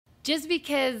just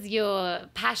because you're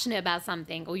passionate about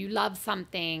something or you love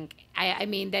something, I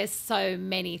mean, there's so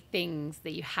many things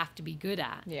that you have to be good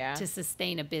at to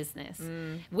sustain a business,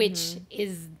 which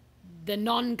is the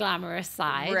non-glamorous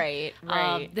side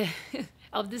of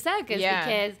the circus,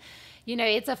 because, you know,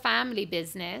 it's a family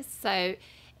business. So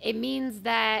it means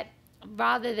that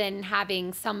rather than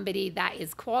having somebody that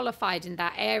is qualified in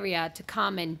that area to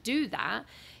come and do that,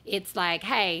 it's like,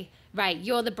 hey, right,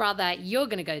 you're the brother, you're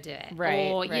going to go do it.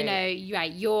 Or, you know,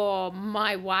 you're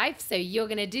my wife, so you're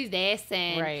going to do this.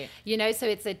 And, you know, so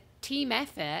it's a team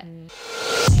effort.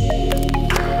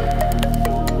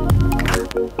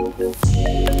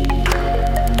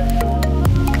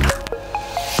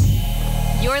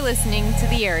 You're listening to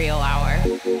The Aerial Hour,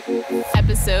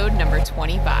 episode number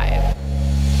 25.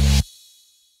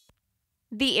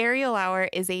 The Aerial Hour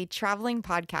is a traveling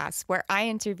podcast where I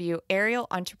interview aerial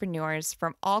entrepreneurs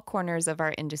from all corners of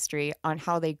our industry on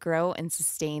how they grow and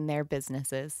sustain their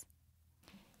businesses.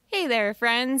 Hey there,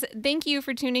 friends. Thank you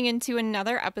for tuning into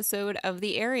another episode of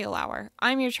The Aerial Hour.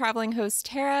 I'm your traveling host,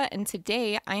 Tara, and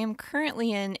today I am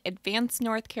currently in Advance,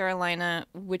 North Carolina,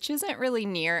 which isn't really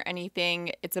near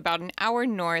anything. It's about an hour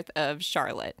north of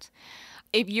Charlotte.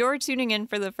 If you're tuning in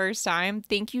for the first time,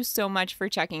 thank you so much for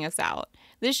checking us out.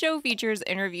 This show features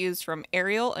interviews from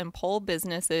aerial and pole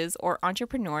businesses or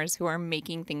entrepreneurs who are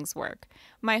making things work.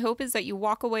 My hope is that you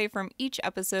walk away from each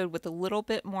episode with a little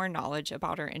bit more knowledge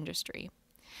about our industry.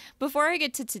 Before I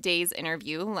get to today's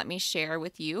interview, let me share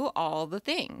with you all the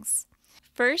things.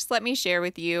 First, let me share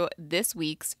with you this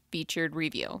week's featured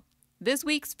review. This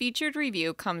week's featured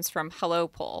review comes from Hello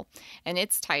Pole, and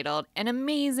it's titled An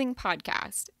Amazing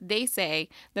Podcast. They say,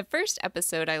 the first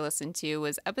episode I listened to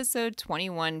was episode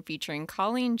 21 featuring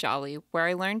Colleen Jolly, where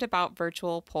I learned about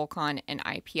virtual PoleCon and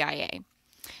IPIA.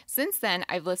 Since then,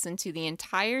 I've listened to the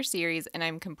entire series and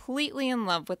I'm completely in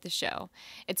love with the show.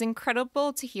 It's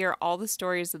incredible to hear all the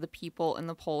stories of the people in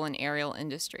the pole and aerial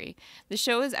industry. The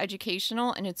show is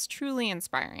educational and it's truly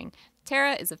inspiring.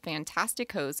 Tara is a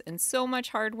fantastic host, and so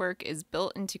much hard work is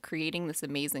built into creating this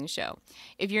amazing show.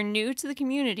 If you're new to the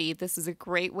community, this is a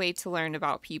great way to learn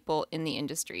about people in the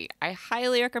industry. I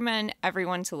highly recommend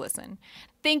everyone to listen.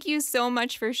 Thank you so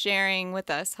much for sharing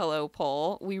with us, Hello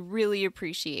Pole. We really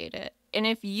appreciate it. And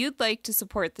if you'd like to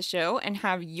support the show and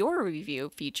have your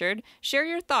review featured, share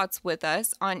your thoughts with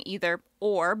us on either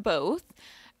or both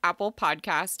Apple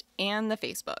Podcast and the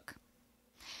Facebook.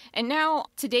 And now,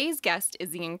 today's guest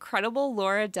is the incredible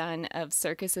Laura Dunn of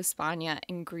Circus Espana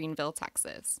in Greenville,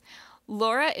 Texas.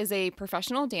 Laura is a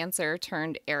professional dancer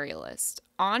turned aerialist.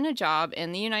 On a job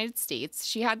in the United States,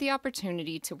 she had the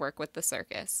opportunity to work with the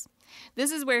circus.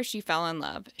 This is where she fell in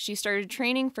love. She started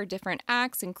training for different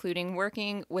acts, including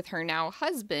working with her now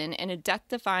husband in a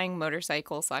death-defying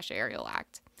motorcycle/aerial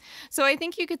act. So I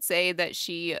think you could say that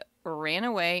she ran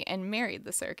away and married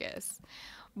the circus.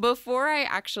 Before I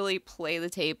actually play the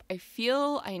tape, I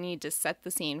feel I need to set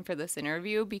the scene for this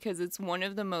interview because it's one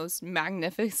of the most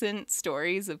magnificent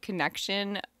stories of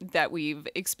connection that we've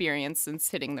experienced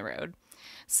since hitting the road.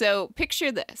 So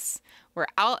picture this. We're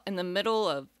out in the middle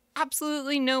of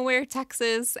absolutely nowhere,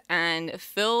 Texas, and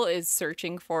Phil is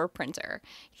searching for a printer.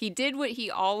 He did what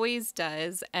he always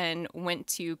does and went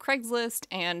to Craigslist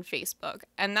and Facebook,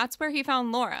 and that's where he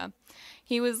found Laura.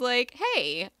 He was like,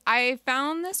 hey, I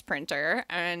found this printer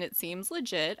and it seems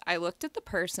legit. I looked at the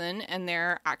person and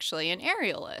they're actually an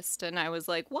aerialist. And I was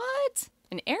like, what?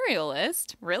 An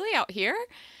aerialist? Really, out here?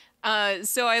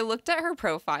 So I looked at her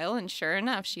profile and sure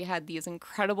enough, she had these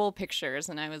incredible pictures.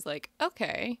 And I was like,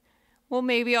 okay, well,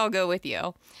 maybe I'll go with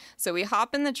you. So we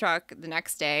hop in the truck the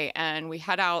next day and we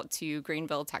head out to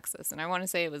Greenville, Texas. And I want to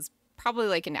say it was probably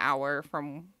like an hour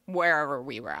from wherever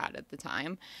we were at the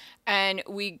time. And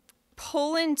we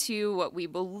pull into what we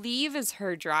believe is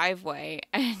her driveway,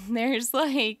 and there's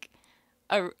like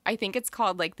I think it's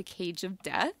called like the cage of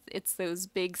death. It's those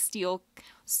big steel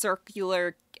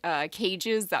circular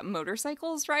cages that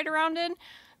motorcycles ride around in.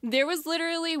 There was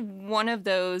literally one of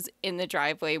those in the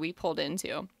driveway we pulled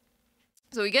into.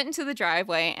 So we get into the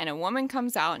driveway and a woman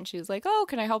comes out and she's like, oh,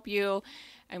 can I help you?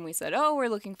 And we said, oh, we're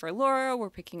looking for Laura. We're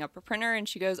picking up a printer. And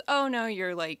she goes, oh, no,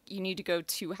 you need to go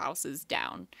 2 houses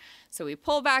down. So we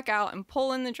pull back out and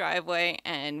pull in the driveway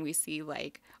and we see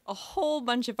like a whole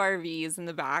bunch of RVs in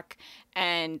the back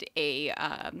and a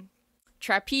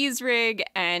trapeze rig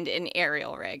and an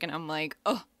aerial rig. And I'm like,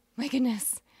 oh, my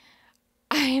goodness.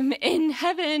 I'm in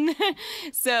heaven.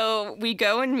 So we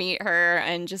go and meet her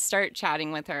and just start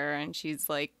chatting with her. And she's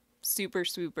like, super,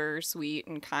 super sweet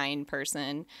and kind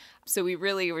person. So we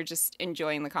really were just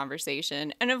enjoying the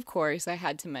conversation. And of course, I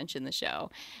had to mention the show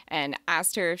and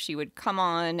asked her if she would come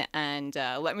on and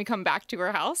let me come back to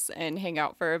her house and hang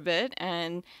out for a bit.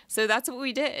 And so that's what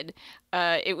we did.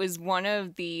 It was one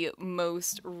of the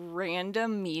most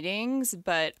random meetings,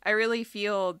 but I really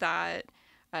feel that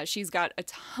she's got a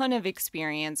ton of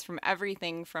experience from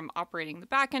everything from operating the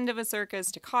back end of a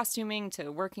circus to costuming to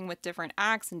working with different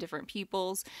acts and different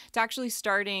peoples to actually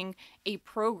starting a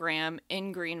program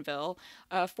in Greenville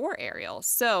for Ariel.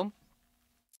 So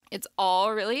it's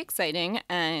all really exciting,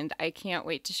 and I can't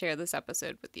wait to share this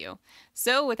episode with you.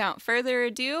 So without further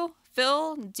ado,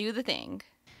 Phil, do the thing.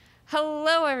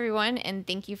 Hello, everyone, and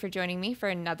thank you for joining me for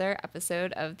another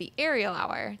episode of the Ariel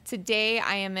Hour. Today,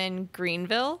 I am in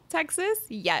Greenville, Texas,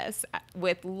 yes,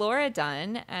 with Laura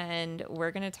Dunn, and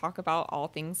we're going to talk about all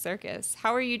things circus.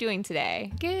 How are you doing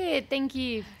today? Good, thank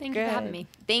you. Thank you for having me.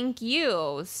 Thank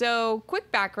you. So, quick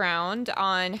background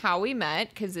on how we met,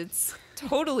 because it's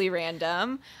totally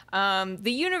random.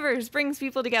 The universe brings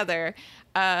people together.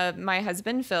 My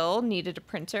husband, Phil, needed a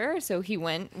printer, so he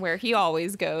went where he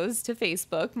always goes, to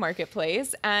Facebook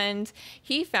Marketplace, and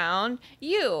he found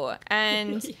you.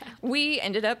 And we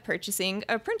ended up purchasing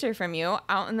a printer from you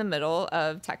out in the middle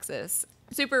of Texas.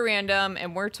 Super random,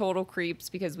 and we're total creeps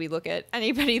because we look at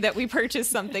anybody that we purchase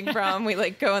something from. We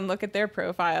go and look at their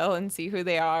profile and see who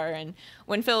they are. And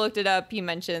when Phil looked it up, he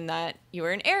mentioned that you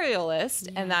were an aerialist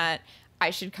and that I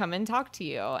should come and talk to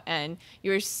you. And you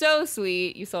were so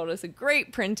sweet. You sold us a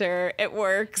great printer. It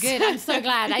works. Good. I'm so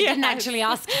glad. I didn't actually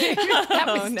ask you. That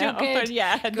was still good.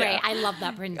 Yeah, great. I love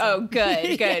that printer. Oh,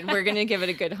 good, good. We're going to give it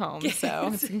a good home.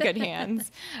 So it's in good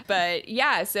hands. But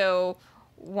yeah, so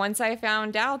once I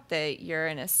found out that you're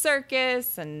in a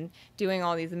circus and doing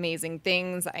all these amazing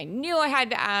things, I knew I had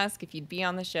to ask if you'd be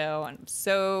on the show. And I'm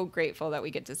so grateful that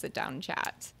we get to sit down and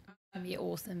chat. That'd be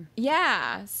awesome.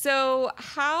 Yeah. So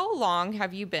how long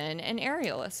have you been an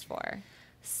aerialist for?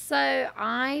 So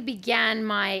I began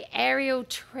my aerial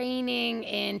training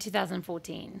in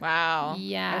 2014. Wow.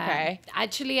 Yeah. Okay.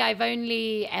 Actually, I've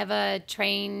only ever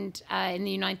trained in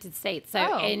the United States.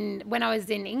 So when I was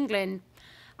in England,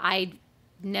 I'd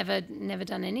never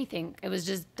done anything. It was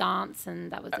just dance,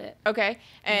 and that was it. Okay.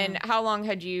 And how long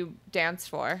had you danced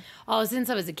for? Oh, since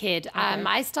I was a kid. Okay.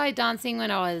 I started dancing when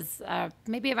I was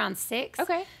maybe around 6.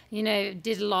 Okay. You know,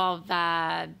 did a lot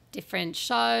of different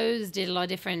shows, did a lot of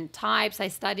different types. I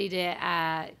studied it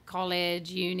at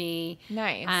college, uni.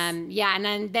 Nice. Yeah,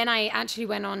 and then I actually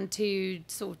went on to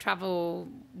sort of travel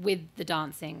with the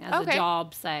dancing as a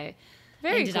job. So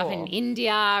ended up in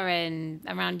India and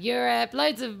around Europe,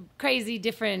 loads of crazy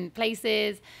different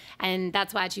places. And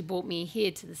that's what actually brought me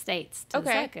here to the States, to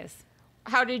the circus.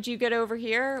 How did you get over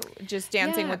here? Just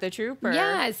dancing with the troupe? Or?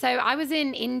 Yeah, so I was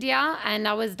in India and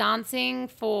I was dancing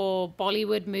for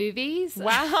Bollywood movies.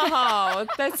 Wow,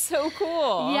 that's so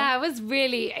cool. Yeah,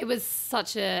 it was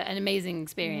such an amazing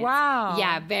experience. Wow.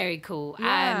 Yeah, very cool.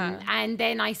 Yeah. And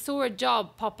then I saw a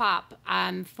job pop up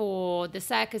for the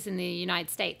circus in the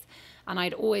United States. And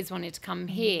I'd always wanted to come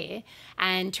here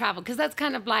and travel, because that's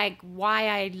kind of like why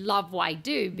I love what I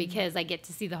do, because I get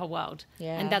to see the whole world.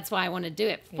 Yeah. And that's why I want to do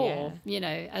it for,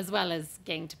 as well as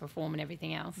getting to perform and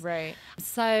everything else. Right.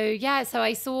 So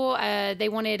I saw they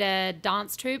wanted a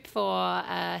dance troupe for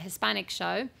a Hispanic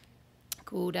show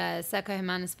called Circo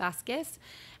Hermanos Vasquez.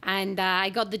 And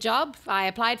I got the job. I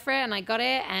applied for it and I got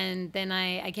it. And then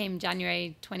I came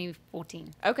January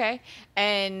 2014. Okay.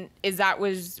 And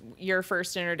was your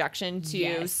first introduction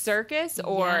to circus?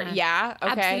 Or okay.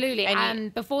 Absolutely.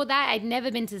 And before that, I'd never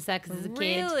been to the circus as a kid.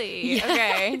 Really? Yes.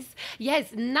 Okay.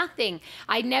 Yes, nothing.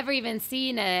 I'd never even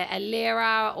seen a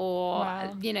lira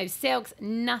or, silks,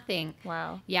 nothing.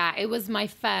 Wow. Yeah, it was my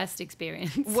first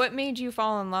experience. What made you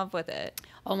fall in love with it?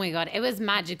 Oh my God, it was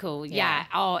magical. Yeah.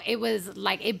 Oh, it was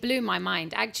it blew my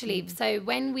mind, actually. So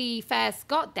when we first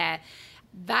got there,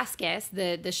 Vasquez,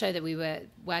 the show that we were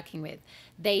working with,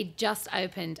 they just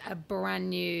opened a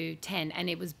brand new tent and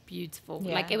it was beautiful.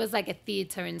 Yeah. It was like a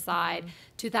theater inside,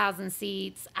 2,000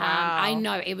 seats. Wow. I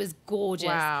know, it was gorgeous.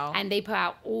 Wow. And they put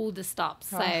out all the stops.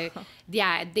 So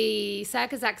the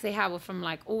circus acts they had were from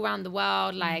all around the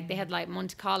world. They had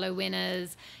Monte Carlo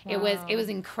winners. Wow. It was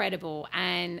incredible.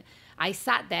 And I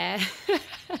sat there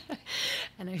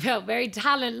and I felt very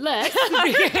talentless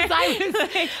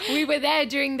because we were there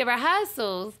during the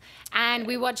rehearsals and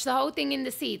we watched the whole thing in the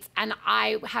seats and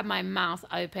I had my mouth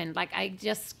open. I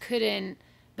just couldn't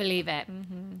believe it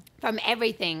from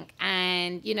everything.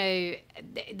 And,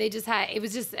 they just it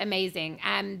was just amazing.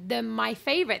 And my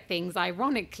favorite things,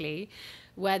 ironically,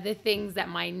 were the things that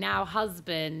my now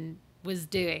husband was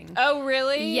doing. Oh,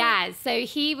 really? Yeah. So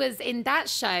he was in that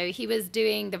show. He was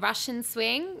doing the Russian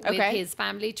swing with his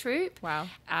family troupe. Wow.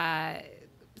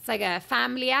 It's like a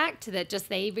family act that just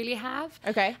they really have.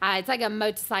 Okay. It's like a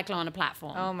motorcycle on a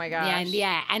platform. Oh my gosh.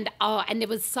 And it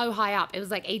was so high up. It was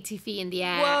like 80 feet in the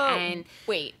air. Whoa. And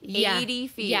 80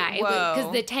 feet. Yeah. Whoa.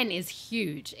 Because the tent is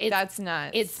huge. That's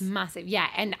nuts. It's massive. Yeah.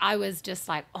 And I was just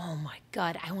like, oh my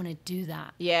God, I want to do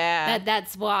that. Yeah.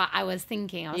 That's what I was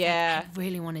thinking. I was like, I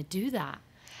really want to do that.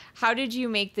 How did you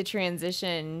make the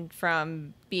transition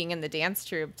from being in the dance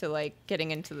troupe to like getting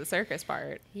into the circus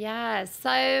part? Yeah.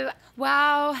 So,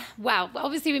 well,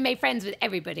 obviously we made friends with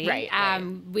everybody. Right.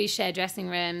 We shared dressing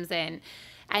rooms and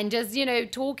just,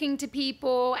 talking to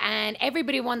people, and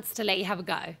everybody wants to let you have a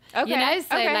go. Okay.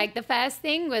 So like the first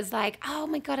thing was like, oh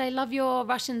my God, I love your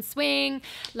Russian swing.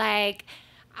 Like,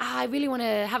 I really want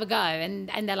to have a go. And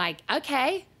they're like,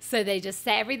 okay. So they just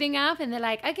set everything up and they're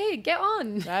like, okay, get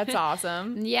on. That's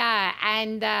awesome. Yeah.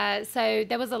 And so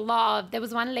there was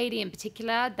one lady in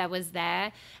particular that was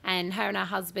there, and her and her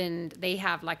husband, they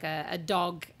have like a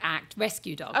dog act,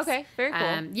 rescue dogs. Okay. Very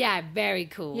cool. Yeah, very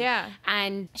cool. Yeah.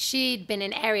 And she'd been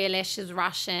an aerialist. She was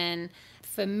Russian.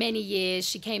 For many years,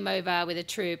 she came over with a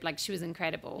troupe. Like, she was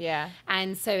incredible. Yeah.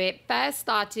 And so it first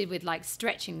started with like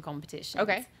stretching competitions.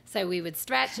 Okay. So we would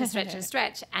stretch and stretch and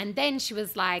stretch. And then she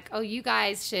was like, oh, you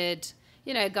guys should,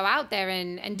 go out there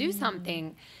and do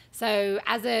something. So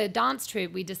as a dance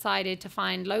troupe, we decided to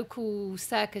find local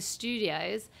circus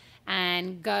studios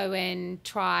and go and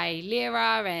try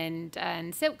Lyra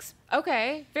and Silks.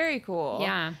 Okay. Very cool.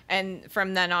 Yeah. And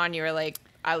from then on, you were like,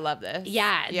 I love this.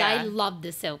 Yeah, I love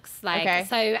the Silks. So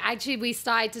actually we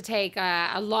started to take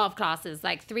a lot of classes,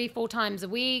 like 3-4 times a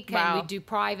week. Wow. And we'd do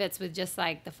privates with just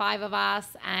like the 5 of us.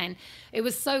 And it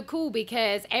was so cool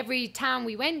because every town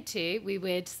we went to, we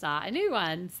would start a new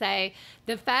one. So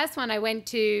the first one I went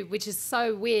to, which is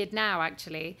so weird now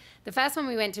actually, the first one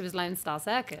we went to was Lone Star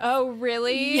Circus. Oh,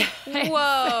 really? Yes.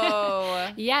 Whoa.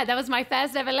 Yeah, that was my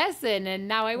first ever lesson, and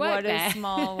now I work there. What a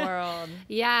small world.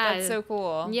 Yeah. That's so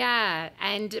cool. Yeah.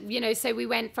 And, so we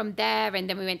went from there, and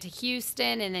then we went to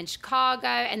Houston and then Chicago,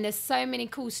 and there's so many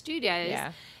cool studios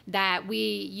that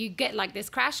you get like this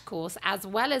crash course, as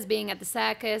well as being at the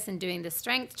circus and doing the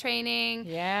strength training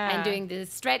and doing the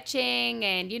stretching,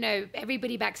 and,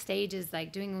 everybody backstage is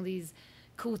like doing all these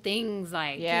cool things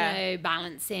like,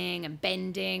 balancing and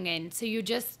bending. And so you're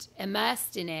just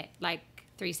immersed in it like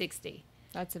 360.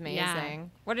 That's amazing. Yeah.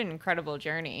 What an incredible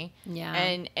journey. Yeah.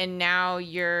 And now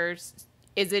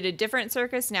is it a different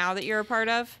circus now that you're a part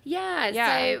of?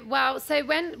 Yeah. So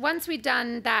once we'd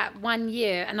done that 1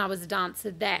 year and I was a dancer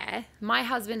there, my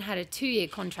husband had a 2-year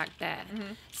contract there.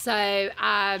 Mm-hmm.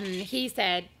 So he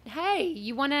said, hey,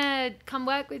 you want to come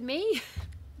work with me?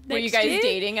 Were you guys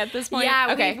dating at this point? Yeah,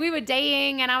 okay. we were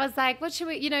dating, and I was like, what should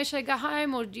we, should I go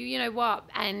home or do what?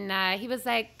 And he was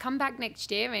like, come back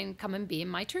next year and come and be in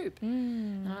my troupe.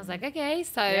 And I was like, okay.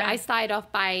 So I started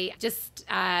off by just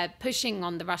pushing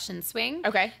on the Russian swing.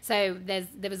 Okay. So there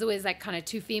was always like kind of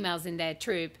 2 females in their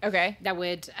troupe. Okay. That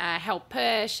would help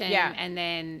push, and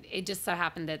then it just so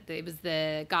happened that it was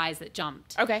the guys that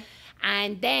jumped. Okay.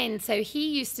 And then, so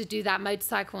he used to do that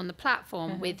motorcycle on the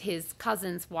platform with his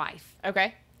cousin's wife.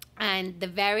 Okay. And the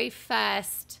very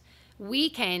first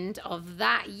weekend of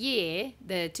that year,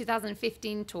 the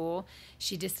 2015 tour,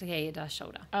 she dislocated her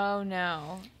shoulder. Oh,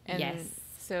 no. And yes.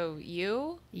 So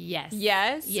you? Yes.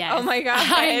 Yes? Yes. Oh, my God.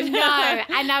 I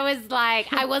know. And I was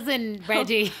like, I wasn't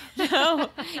ready. No.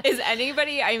 Is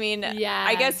anybody,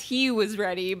 I guess he was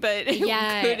ready, but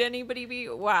could anybody be?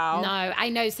 Wow. No, I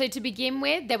know. So to begin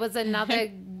with, there was another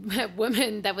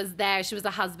woman that was there. She was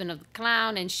the husband of the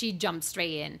clown, and she jumped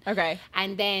straight in. Okay.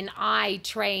 And then I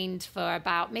trained for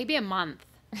about maybe a month.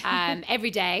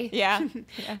 Every day. Yeah.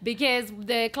 Because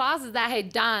the classes that I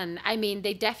had done,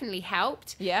 they definitely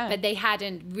helped. Yeah. But they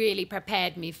hadn't really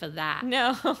prepared me for that.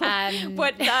 No.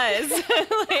 What does?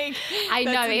 I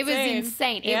know. Insane. It was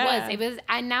insane. It was.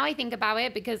 And now I think about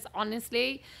it, because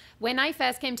honestly, when I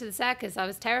first came to the circus, I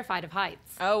was terrified of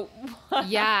heights. Oh.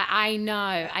 Yeah, I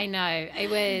know. It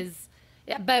was.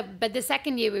 Yeah, but the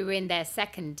second year we were in their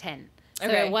second tent. So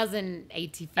it wasn't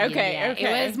 80 feet in the air.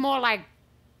 It was more like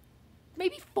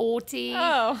maybe 40.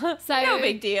 Oh, so no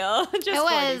big deal.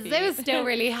 It was still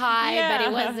really high, but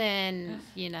it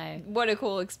wasn't, What a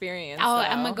cool experience.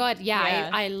 Oh my God.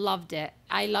 Yeah. I loved it.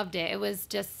 It was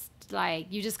just like,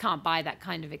 you just can't buy that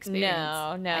kind of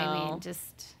experience. No.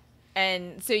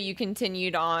 And so you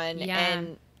continued on,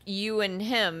 and you and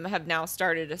him have now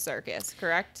started a circus,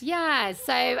 correct? Yeah.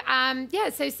 So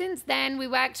since then we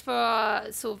worked for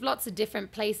sort of lots of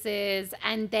different places,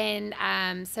 and then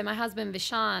so my husband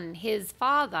Vishan, his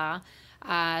father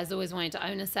has always wanted to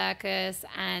own a circus,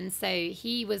 and so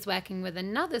he was working with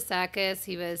another circus.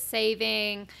 He was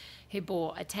saving. He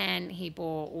bought a tent. He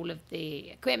bought all of the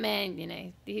equipment.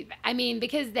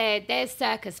 Because they're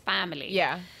circus family.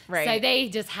 Yeah, right. So they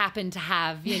just happen to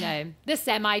have the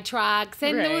semi trucks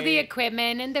and all the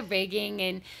equipment and the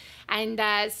rigging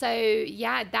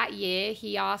that year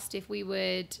he asked if we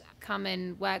would come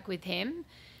and work with him,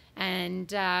 and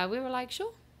we were like,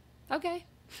 sure, okay.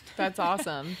 That's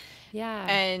awesome. Yeah.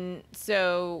 And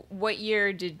so what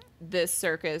year did this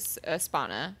Circus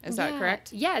Espana, is that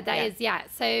correct? Yeah, that is.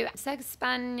 So Circus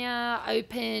Espana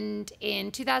opened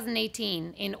in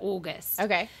 2018 in August.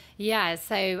 Okay. Yeah,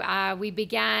 so we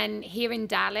began here in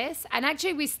Dallas, and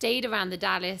actually we stayed around the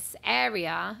Dallas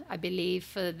area, I believe,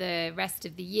 for the rest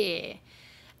of the year.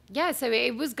 Yeah, so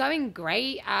it was going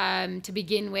great to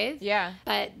begin with. Yeah.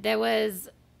 But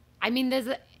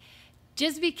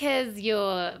just because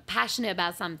you're passionate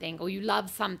about something or you love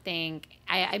something,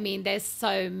 there's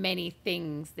so many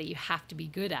things that you have to be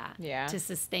good at to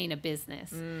sustain a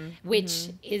business, which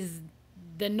is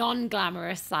the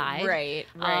non-glamorous side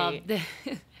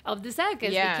of the circus,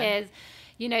 because,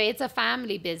 it's a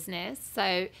family business.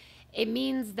 So it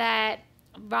means that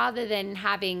rather than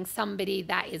having somebody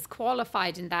that is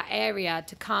qualified in that area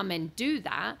to come and do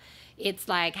that, it's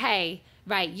like, hey,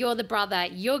 right, you're the brother,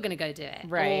 you're going to go do it.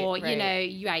 Right. Or,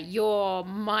 you're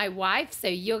my wife, so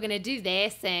you're going to do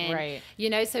this. And,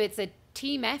 so it's a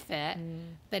team effort,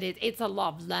 but it's a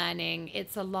lot of learning.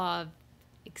 It's a lot of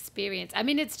experience.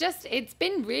 It's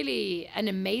been really an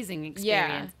amazing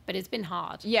experience, but it's been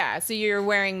hard. Yeah. So you're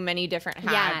wearing many different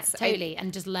hats. Yeah, totally.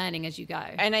 And just learning as you go.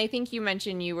 And I think you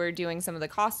mentioned you were doing some of the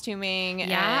costuming.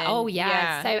 Yeah.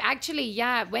 And, So actually,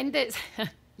 when the...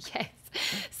 yes.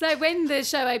 So when the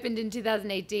show opened in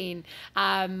 2018,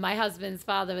 my husband's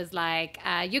father was like,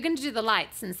 you're going to do the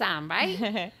lights and sound,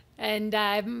 right? And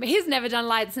he's never done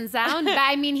lights and sound,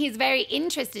 but he's very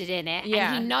interested in it.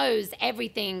 Yeah. And he knows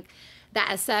everything that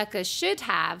a circus should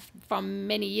have from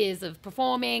many years of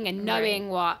performing and knowing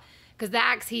what, because the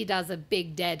acts he does are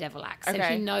big daredevil acts. So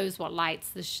he knows what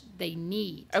lights they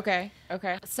need. Okay.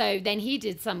 So then he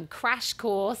did some crash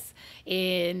course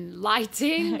in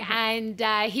lighting and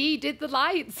he did the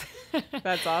lights.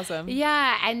 That's awesome.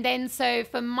 Yeah. And then so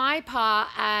for my part,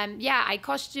 I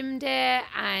costumed it,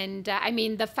 and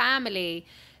the family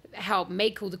helped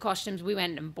make all the costumes. We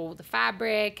went and bought the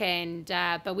fabric, and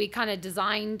but we kind of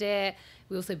designed it.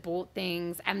 We also bought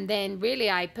things, and then really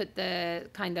I put the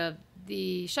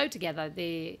show together,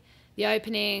 the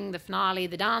opening, the finale,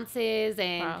 the dances,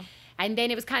 and then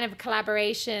it was kind of a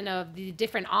collaboration of the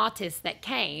different artists that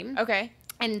came. Okay.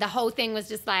 And the whole thing was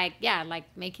just like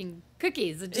making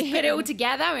cookies. Just put it all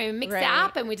together and mix it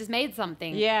up, and we just made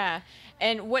something. Yeah.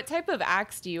 And what type of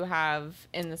acts do you have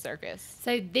in the circus?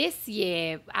 So this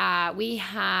year we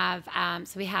have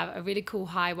a really cool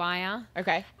high wire.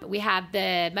 Okay. We have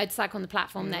the motorcycle on the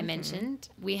platform that I mentioned.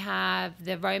 We have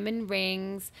the Roman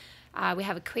rings. We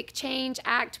have a quick change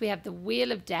act. We have the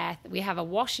Wheel of Death. We have a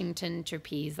Washington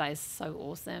trapeze. That is so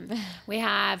awesome. We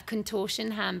have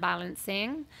contortion hand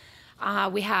balancing.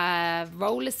 We have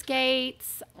roller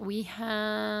skates. We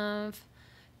have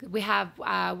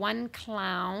one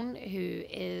clown who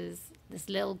is this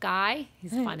little guy.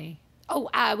 He's funny.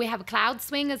 We have a cloud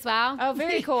swing as well. Oh,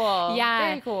 very cool. Yeah.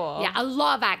 Very cool. Yeah, a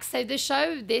lot of acts. So the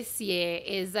show this year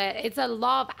it's a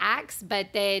lot of acts,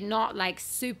 but they're not like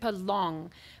super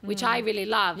long, which I really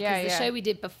love. Because the show we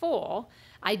did before,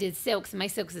 I did silks, and my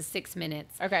silks is 6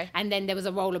 minutes. Okay. And then there was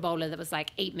a roller bowler that was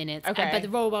like 8 minutes. Okay. But the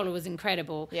roller bowler was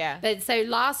incredible. Yeah. But so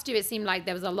last year it seemed like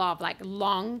there was a lot of like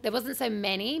long. There wasn't so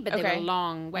many, but they were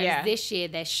long. Whereas this year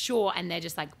they're short and they're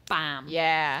just like bam.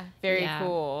 Yeah. Very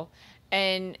cool.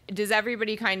 And does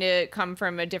everybody kind of come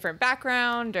from a different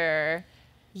background, or?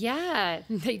 Yeah,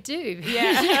 they do.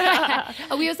 Yeah.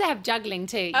 We also have juggling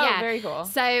too. Oh, yeah. very cool.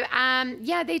 So,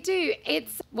 they do.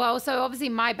 So obviously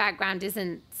my background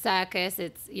isn't circus,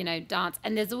 it's, dance.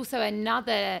 And there's also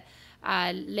another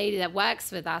lady that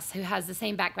works with us who has the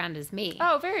same background as me.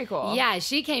 Oh, very cool. Yeah,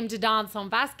 she came to dance on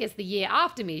Vasquez the year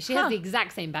after me. She has the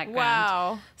exact same background.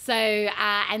 Wow. So,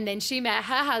 and then she met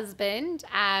her husband,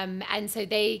 and so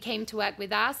they came to work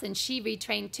with us, and she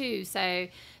retrained too. So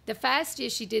the first year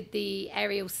she did the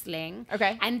aerial sling.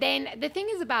 Okay. And then the thing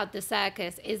is about the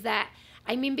circus is that,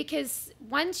 because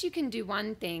once you can do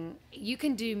one thing, you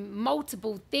can do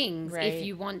multiple things if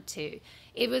you want to.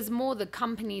 it was more the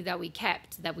company that we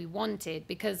kept that we wanted,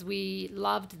 because we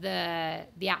loved the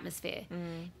atmosphere.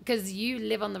 Because you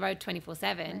live on the road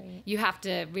 24/7. Right. You have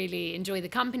to really enjoy the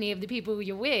company of the people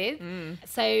you're with.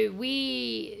 So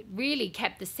we really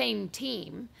kept the same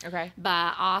team,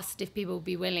 but asked if people would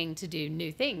be willing to do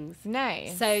new things.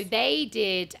 Nice. So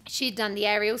she'd done the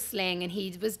aerial sling and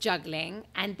he was juggling.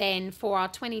 And then for our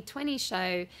 2020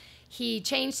 show, he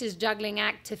changed his juggling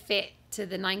act to fit to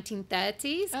the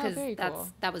 1930s,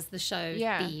 because that was the show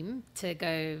theme, to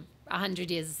go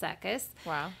 100 years of circus.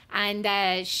 Wow.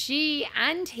 And she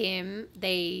and him,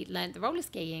 they learned the roller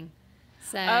skating.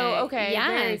 So, Yeah.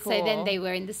 Very cool. So then they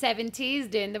were in the 70s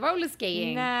doing the roller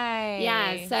skating. Nice.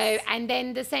 Yeah. So, and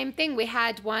then the same thing, we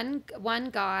had one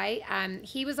guy,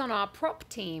 he was on our prop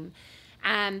team,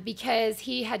 because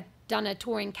he had done a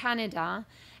tour in Canada.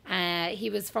 He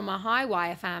was from a high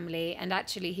wire family, and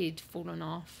actually he'd fallen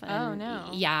off. Oh, no.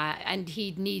 Yeah, and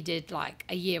he'd needed like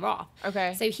a year off.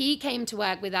 Okay. So he came to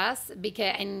work with us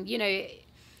and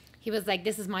he was like,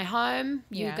 this is my home.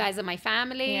 You guys are my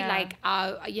family. Yeah. Like,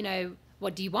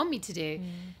 what do you want me to do?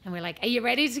 And we're like, are you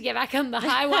ready to get back on the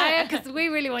high wire? Because we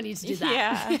really want you to do that.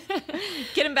 Yeah.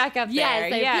 Get him back up there.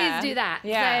 Please do that.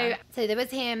 Yeah. So there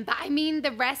was him. But I mean,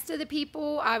 the rest of the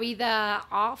people are either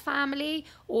our family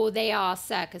or they are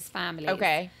circus families.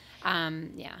 Okay.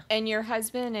 Yeah. And your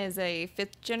husband is a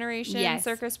 5th generation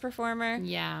circus performer?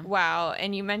 Yeah. Wow.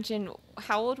 And you mentioned,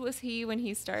 how old was he when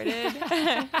he started?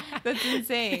 That's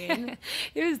insane.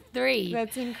 He was 3.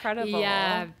 That's incredible.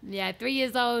 Yeah. 3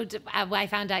 years old. I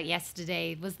found out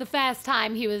yesterday was the first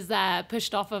time he was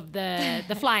pushed off of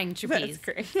the flying trapeze.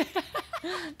 That's great.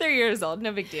 3 years old,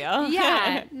 no big deal.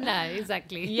 Yeah, no,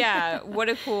 exactly. Yeah, what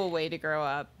a cool way to grow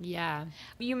up. Yeah.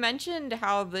 You mentioned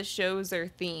how the shows are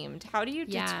themed. How do you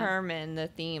determine the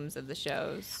themes of the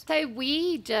shows? So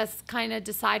we just kind of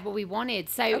decide what we wanted.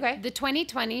 So the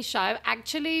 2020 show,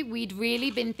 actually, we'd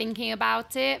really been thinking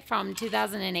about it from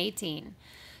 2018.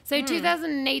 So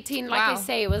 2018, like I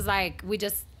say, it was like we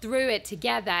just threw it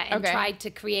together and tried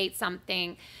to create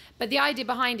something. But the idea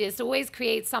behind it is to always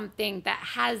create something that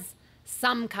has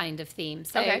some kind of theme.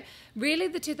 So really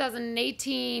the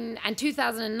 2018 and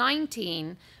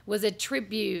 2019 was a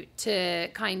tribute to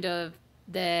kind of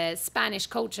the Spanish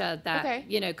culture that,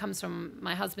 comes from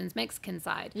my husband's Mexican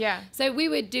side. Yeah. So we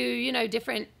would do,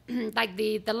 different, like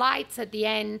the lights at the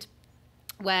end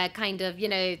were kind of,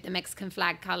 the Mexican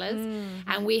flag colors.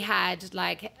 And we had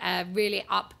like a really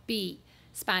upbeat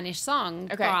Spanish song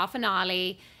for our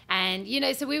finale. And,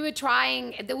 so we were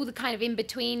trying, all the kind of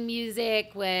in-between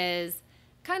music was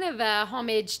kind of a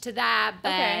homage to that.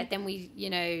 But then we,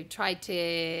 tried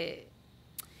to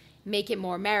make it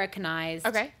more Americanized.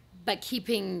 But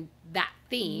keeping that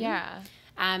theme. Yeah.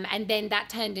 And then that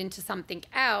turned into something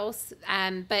else.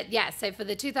 But yeah, so for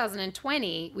the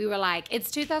 2020, we were like, it's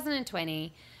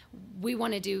 2020. We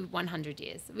want to do 100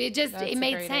 years. It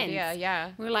made sense. Idea,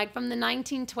 yeah. We were like, from the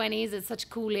 1920s, it's such a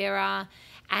cool era.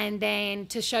 And then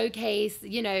to showcase,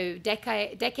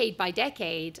 decade by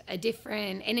decade, a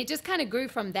different, and it just kind of grew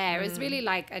from there. It was really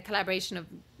like a collaboration of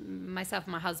myself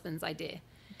and my husband's idea.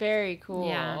 Very cool.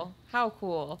 Yeah. How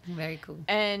cool. Very cool.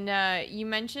 And you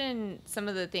mentioned some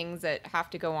of the things that have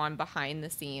to go on behind the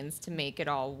scenes to make it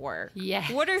all work.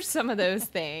 Yeah. What are some of those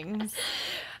things?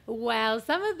 Well,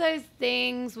 some of those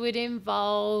things would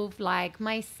involve like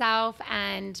myself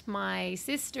and my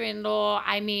sister-in-law.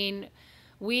 I mean,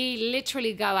 we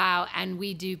literally go out and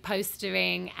we do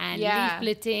postering and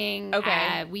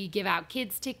leafleting. We give out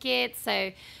kids tickets.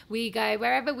 So we go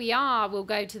wherever we are, we'll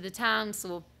go to the towns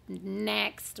or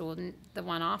next or the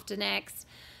one after next.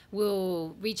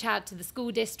 We'll reach out to the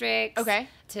school districts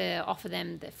to offer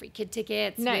them the free kid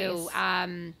tickets. Nice. We'll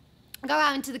go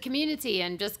out into the community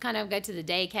and just kind of go to the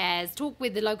daycares, talk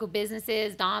with the local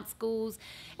businesses, dance schools,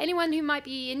 anyone who might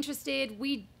be interested.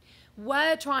 We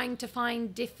were trying to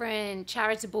find different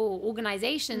charitable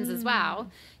organizations as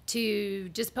well to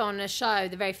just put on a show,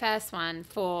 the very first one,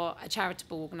 for a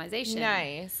charitable organization.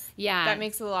 Nice. Yeah. That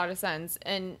makes a lot of sense.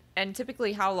 And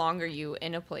typically, how long are you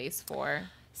in a place for?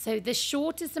 So the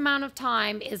shortest amount of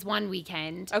time is 1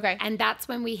 weekend. And that's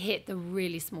when we hit the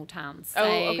really small towns.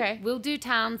 So we'll do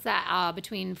towns that are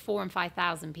between 4,000 and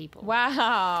 5,000 people.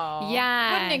 Wow.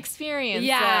 Yeah. What an experience,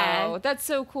 though. That's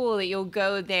so cool that you'll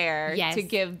go there to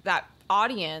give that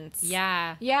audience.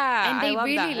 Yeah. Yeah. And they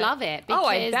really love it because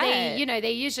I bet.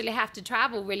 they usually have to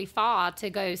travel really far to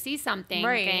go see something.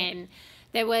 Right. And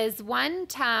there was one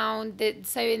town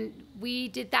we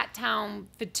did that town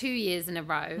for 2 years in a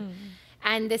row.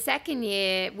 And the second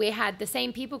year, we had the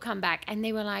same people come back, and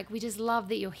they were like, we just love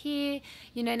that you're here.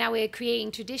 You know, now we're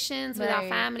creating traditions with our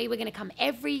family. We're going to come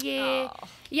every year. Oh.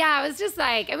 Yeah, it was just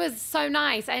like, it was so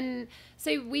nice. And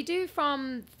so we do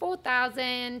from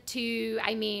 4,000 to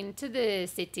the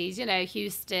cities, you know,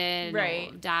 Houston,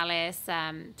 or Dallas.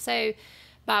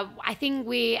 But I think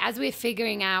as we're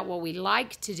figuring out what we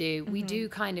like to do, we do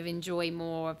kind of enjoy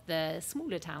more of the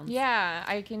smaller towns. Yeah,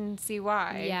 I can see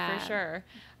why, for sure.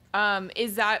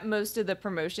 Is that most of the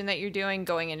promotion that you're doing,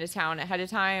 going into town ahead of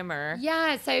time, or?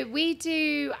 Yeah, so we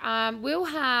do, we'll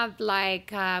have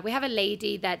we have a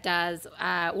lady that does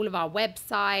all of our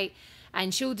website,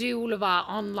 and she'll do all of our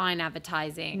online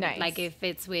advertising. Nice. Like if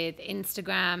it's with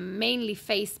Instagram, mainly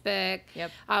Facebook.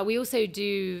 Yep. We also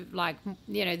do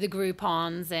the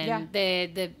Groupons and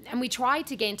and we try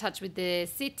to get in touch with the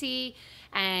city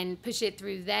and push it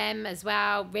through them as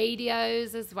well.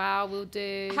 Radios as well we'll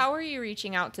do. How are you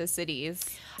reaching out to cities?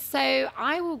 So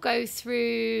I will go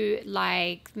through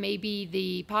maybe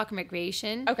the Park and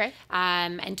Recreation. Okay.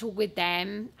 And talk with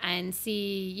them and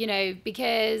see,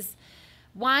 because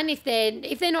one, if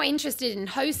they're not interested in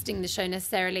hosting the show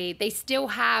necessarily, they still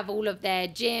have all of their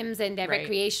gyms and their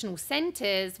recreational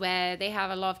centers where they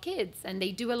have a lot of kids, and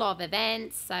they do a lot of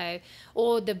events. So,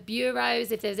 or the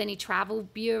bureaus, if there's any travel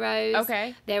bureaus,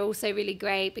 they're also really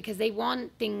great because they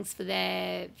want things for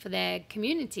their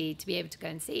community to be able to go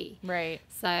and see. Right.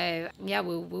 So yeah,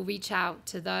 we'll reach out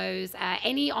to those.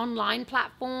 Any online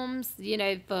platforms,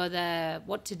 for the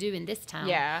what to do in this town.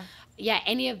 Yeah. Yeah,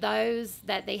 any of those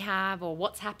that they have, or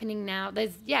what's happening now.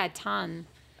 There's, a ton.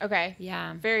 Okay.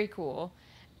 Yeah. Very cool.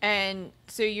 And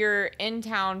so you're in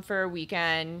town for a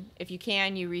weekend. If you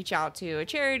can, you reach out to a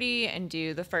charity and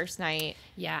do the first night.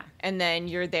 Yeah. And then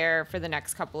you're there for the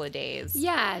next couple of days.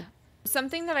 Yeah.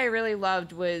 Something that I really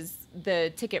loved was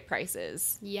the ticket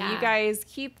prices. Yeah. You guys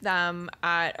keep them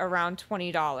at around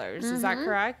 $20. Mm-hmm. Is that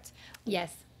correct?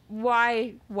 Yes.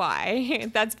 Why?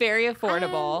 That's very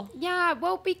affordable. Yeah,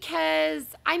 well, because,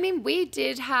 we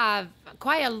did have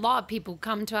quite a lot of people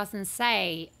come to us and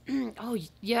say, oh,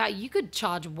 yeah, you could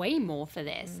charge way more for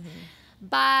this. Mm-hmm.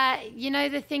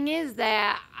 But, the thing is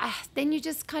that then you're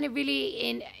just kind of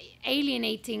really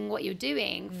alienating what you're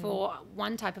doing for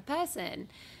one type of person.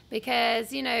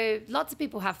 Because, lots of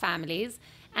people have families,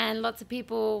 and lots of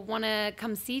people want to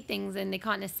come see things and they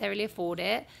can't necessarily afford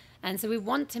it. And so we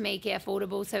want to make it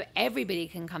affordable so everybody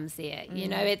can come see it.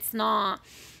 It's not,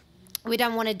 we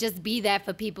don't want to just be there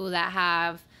for people that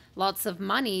have lots of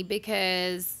money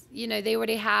because, they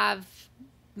already have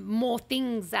more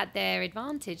things at their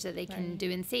advantage that they can do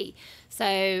and see. So,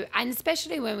 and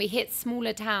especially when we hit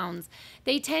smaller towns,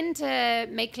 they tend to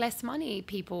make less money,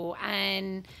 people,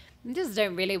 and just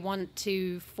don't really want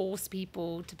to force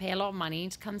people to pay a lot of money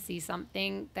to come see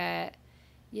something that,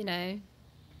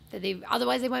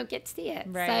 otherwise they won't get to see it.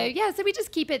 Right. So we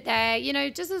just keep it there,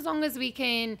 just as long as we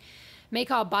can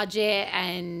make our budget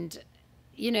and,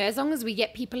 as long as we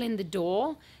get people in the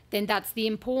door, then that's the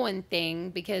important thing,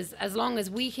 because as long as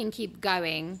we can keep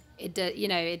going, it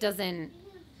doesn't,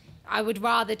 I would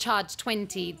rather charge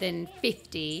 20 than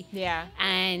 50. Yeah.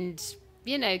 And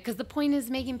because the point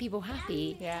is making people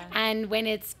happy. Yeah. And when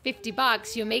it's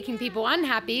 $50, you're making people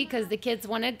unhappy because the kids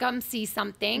want to come see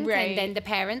something, and then the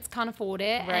parents can't afford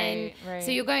it. Right. So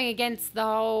you're going against the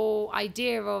whole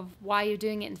idea of why you're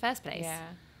doing it in the first place. Yeah.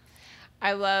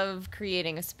 I love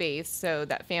creating a space so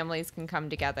that families can come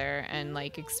together and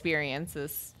experience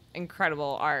this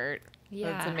incredible art.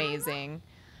 Yeah. That's amazing.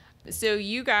 So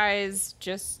you guys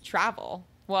just travel.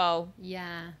 Well,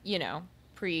 yeah.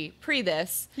 Pre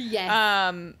this.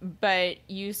 Yes. But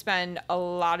you spend a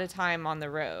lot of time on the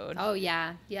road. Oh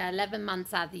yeah. Yeah, 11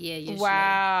 months out of the year usually.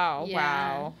 Wow.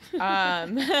 Yeah.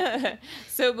 Wow.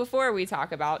 So before we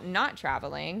talk about not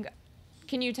traveling,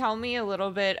 can you tell me a little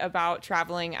bit about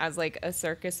traveling as a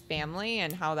circus family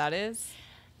and how that is?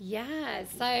 Yeah,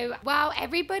 so,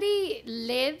 everybody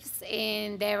lives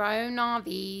in their own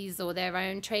RVs or their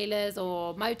own trailers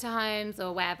or motorhomes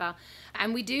or whatever.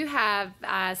 And we do have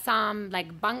some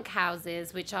bunk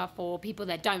houses, which are for people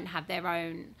that don't have their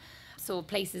own sort of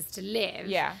places to live.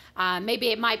 Yeah. Maybe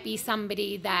it might be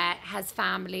somebody that has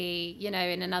family, in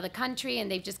another country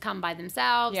and they've just come by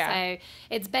themselves. Yeah. So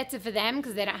it's better for them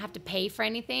because they don't have to pay for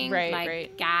anything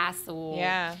gas or,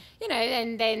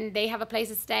 and then they have a place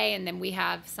to stay, and then we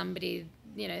have somebody,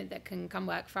 that can come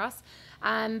work for us.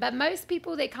 But most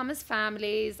people, they come as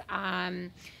families.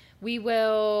 We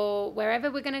will,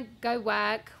 wherever we're going to go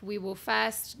work, we will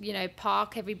first,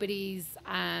 park everybody's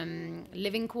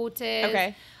living quarters.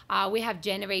 Okay. We have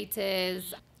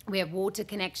generators. We have water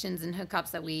connections and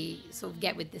hookups that we sort of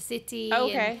get with the city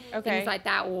and things like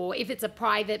that. Or if it's a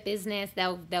private business,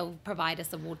 they'll provide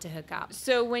us a water hookup.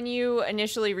 So when you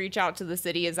initially reach out to the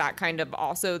city, is that kind of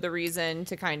also the reason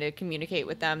to kind of communicate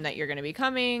with them that you're going to be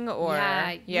coming? Or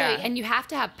yeah. And you have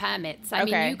to have permits. I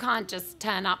mean, you can't just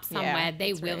turn up somewhere.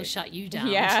 They will shut you down.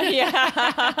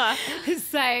 Yeah.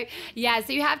 So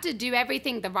you have to do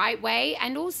everything the right way.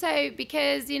 And also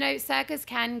because, you know, circus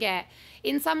can get...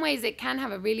 In some ways, it can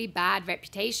have a really bad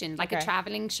reputation, like a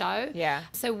traveling show. Yeah.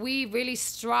 So we really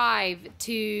strive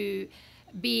to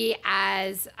be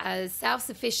as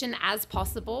self-sufficient as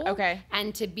possible. Okay.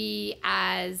 And to be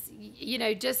as, you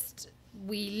know, just...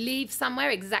 We leave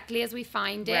somewhere exactly as we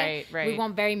find it. Right. We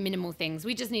want very minimal things.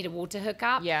 We just need a water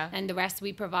hookup. Yeah. And the rest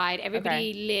we provide.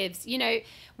 Everybody lives, you know,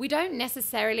 we don't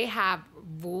necessarily have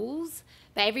rules,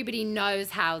 but everybody knows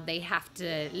how they have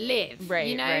to live. Right,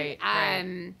 you know?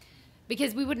 right.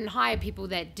 Because we wouldn't hire people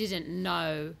that didn't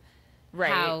know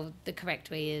how the correct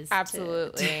way is.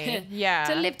 Absolutely.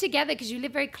 To live together, because you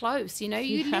live very close. You know,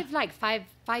 you live like five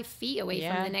feet away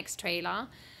from the next trailer.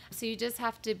 So you just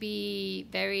have to be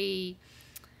very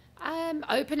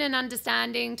open and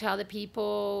understanding to other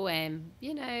people and,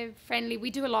 you know, friendly. We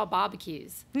do a lot of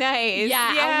barbecues. Nice.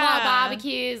 Yeah. A lot of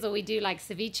barbecues, or we do like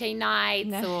ceviche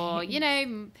nights or, you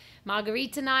know,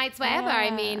 margarita nights, whatever. Yeah.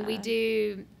 I mean, we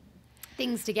do...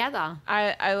 things together.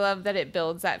 I love that it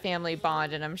builds that family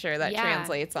bond, and I'm sure that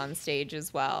translates on stage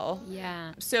as well.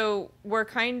 Yeah. So we're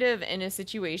kind of in a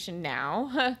situation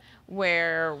now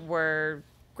where we're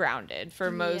grounded for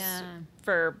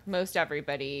most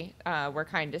everybody. We're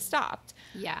kind of stopped.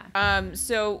 Yeah.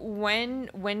 So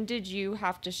when did you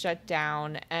have to shut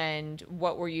down, and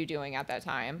what were you doing at that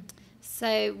time?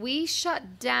 So we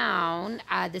shut down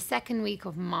the second week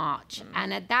of March.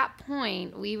 And at that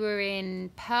point, we were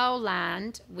in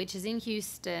Pearland, which is in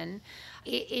Houston.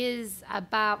 It is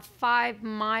about 5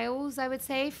 miles, I would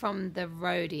say, from the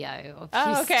rodeo of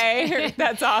Houston. Oh, okay.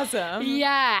 That's awesome.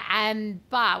 Yeah.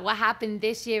 But what happened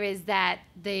this year is that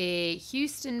the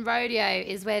Houston rodeo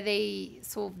is where they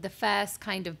sort of the first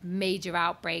kind of major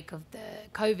outbreak of the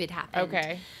COVID happened.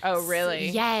 Okay. Oh, really?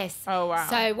 So, yes. Oh, wow.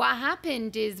 So what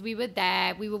happened is we were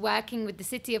there. We were working with the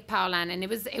city of Pearland, and it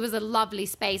was a lovely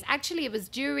space. Actually, it was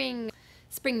during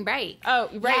spring break. Oh,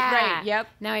 right. Yep.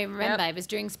 Now I remember. It was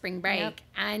during spring break. Yep.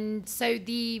 And so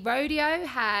the rodeo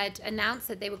had announced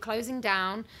that they were closing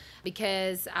down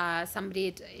because somebody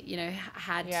had, you know,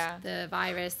 had the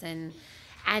virus, and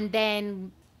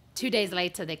then 2 days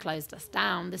later they closed us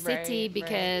down, the city,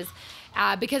 because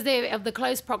of the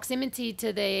close proximity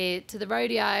to the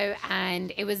rodeo,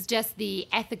 and it was just the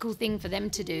ethical thing for them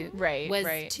to do. Was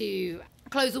to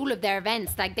close all of their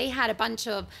events. Like they had a bunch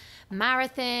of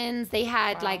marathons. They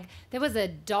had there was a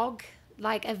dog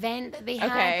event that they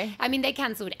had. Okay. I mean, they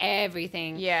canceled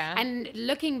everything. Yeah. And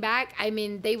looking back, I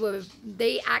mean,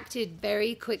 they acted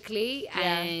very quickly,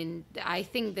 and I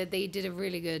think that they did a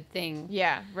really good thing.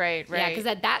 Yeah. Right. Yeah, because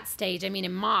at that stage, I mean,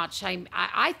 in March,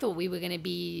 I thought we were going to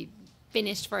be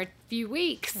finished for a few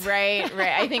weeks. Right.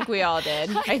 I think we all did.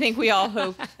 I think we all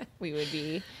hoped we would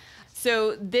be.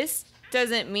 So this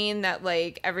doesn't mean that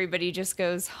like everybody just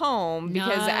goes home,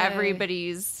 because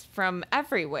everybody's from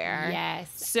everywhere. Yes.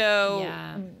 So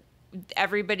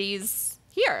everybody's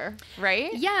here,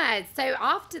 right? Yeah. So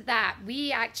after that,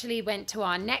 we actually went to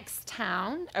our next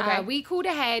town. Okay. We called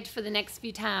ahead for the next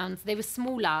few towns. They were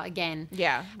smaller again.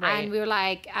 Yeah. Right. And we were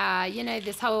like, you know,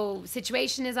 this whole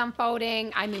situation is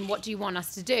unfolding. I mean, what do you want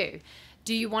us to do?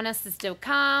 Do you want us to still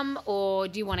come, or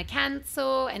do you want to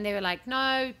cancel? And they were like,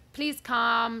 no, please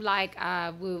come. Like,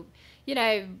 we'll, you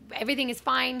know, everything is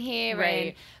fine here.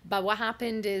 Right. But what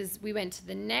happened is we went to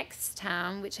the next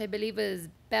town, which I believe was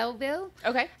Belleville.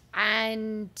 Okay.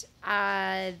 And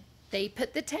they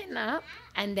put the tent up,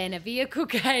 and then a vehicle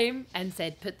came and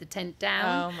said, put the tent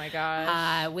down. Oh my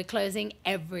gosh. We're closing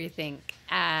everything.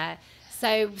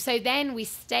 So then we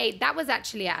stayed. That was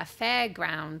actually at a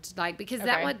fairground, like, because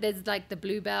that one, there's like the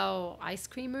Bluebell Ice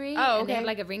Creamery. Oh, okay. And they have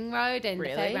like a ring road, and the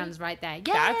fairground's right there.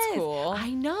 Yes, that's cool. I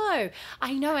know.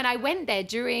 And I went there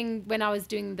when I was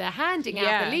doing the handing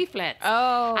out the leaflets.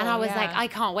 Oh, and I was like, I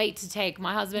can't wait to take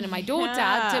my husband and my daughter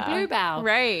to Bluebell.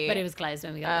 Right. But it was closed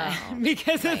when we got there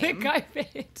because of the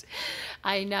COVID.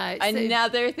 I know.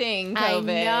 Another thing,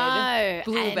 COVID. I know.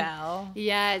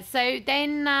 Bluebell. So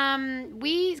then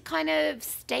we kind of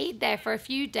stayed there for a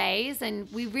few days, and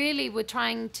we really were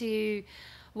trying to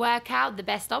work out the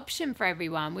best option for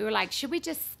everyone. We were like, should we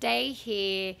just stay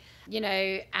here, you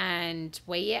know, and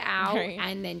wait it out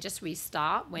and then just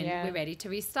restart when we're ready to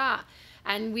restart?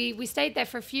 And we stayed there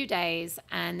for a few days,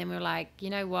 and then we were like, you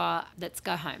know what, let's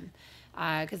go home.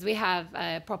 because we have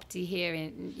a property here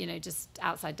in, just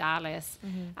outside Dallas.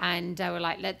 And we're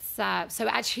like, let's, so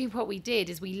actually what we did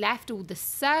is we left all the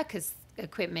circus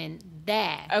equipment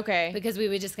there. Okay. Because we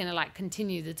were just going to like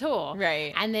continue the tour.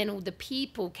 Right. And then all the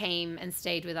people came and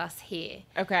stayed with us here.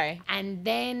 Okay. And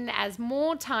then as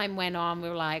more time went on, we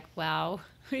were like, well,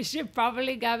 we should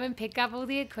probably go and pick up all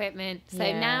the equipment. So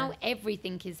now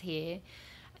everything is here.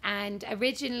 And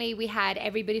originally we had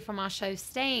everybody from our show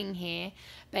staying here,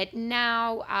 but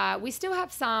now we still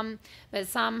have some, but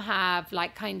some have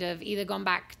like kind of either gone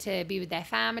back to be with their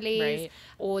families,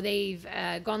 or they've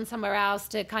gone somewhere else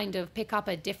to kind of pick up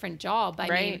a different job. I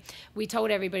mean, we told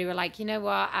everybody, we're like, you know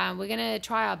what, we're going to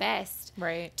try our best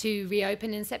to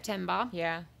reopen in September.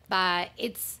 Yeah. But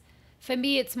for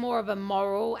me, it's more of a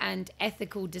moral and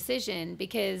ethical decision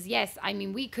because, yes, I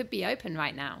mean, we could be open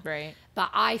right now. Right.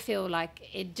 But I feel like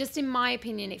just in my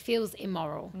opinion, it feels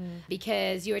immoral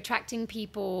because you're attracting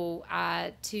people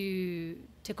to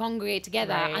congregate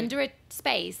together under a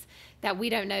space that we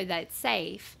don't know that it's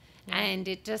safe. And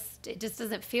it just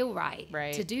doesn't feel right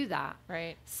to do that.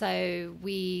 Right. So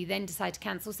we then decided to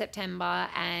cancel September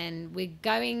and we're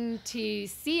going to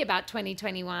see about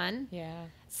 2021. Yeah.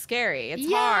 Scary.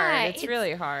 It's hard. It's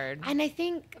really hard. And I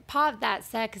think part of that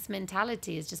circus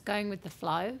mentality is just going with the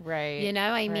flow. Right.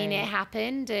 I mean, it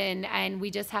happened and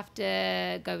we just have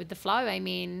to go with the flow. I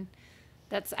mean,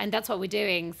 that's what we're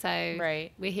doing. So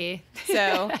we're here.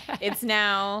 So it's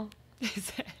now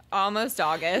almost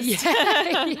August.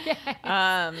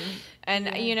 And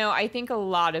I think a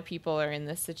lot of people are in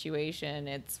this situation.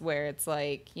 It's where it's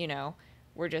like,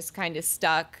 we're just kind of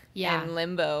stuck in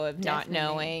limbo of not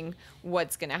knowing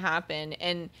what's going to happen.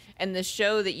 And the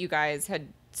show that you guys had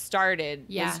started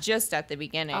was just at the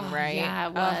beginning, right? Yeah,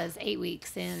 it was 8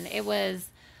 weeks in. It was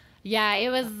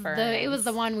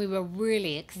the one we were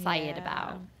really excited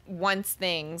about. Once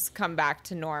things come back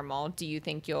to normal, do you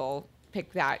think you'll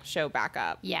pick that show back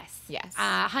up? Yes.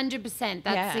 100%.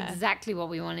 That's exactly what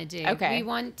we want to do. Okay. We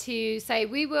want to say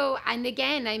we will, and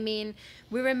again, I mean,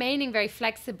 we're remaining very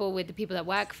flexible with the people that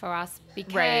work for us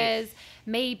because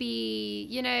maybe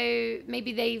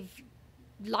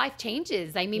life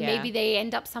changes. I mean, maybe they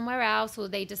end up somewhere else or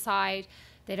they decide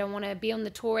they don't want to be on the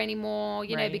tour anymore,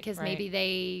 because maybe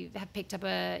they have picked up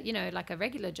a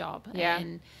regular job. Yeah.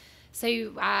 And so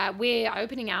we're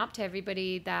opening up to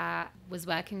everybody that was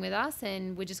working with us,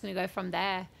 and we're just going to go from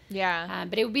there. Yeah.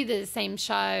 But it will be the same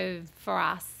show for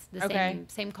us, the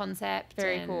same concept.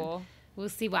 Very cool. We'll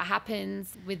see what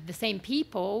happens with the same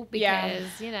people because,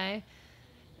 I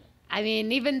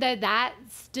mean, even though that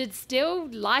stood still,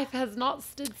 life has not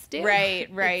stood still.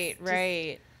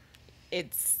 Right.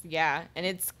 It's and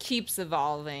it keeps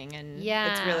evolving and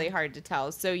it's really hard to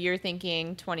tell. So you're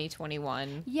thinking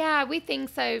 2021? Yeah, we think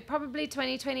so. Probably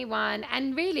 2021.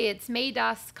 And really it's made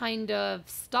us kind of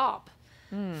stop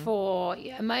for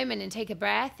a moment and take a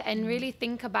breath and really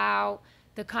think about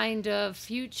the kind of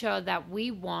future that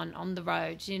we want on the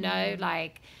road,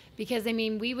 because I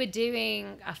mean, we were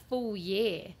doing a full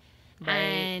year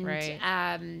and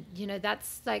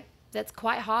that's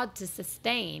quite hard to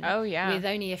sustain. Oh, yeah. With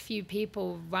only a few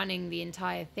people running the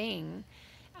entire thing.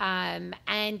 And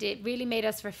it really made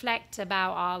us reflect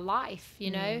about our life,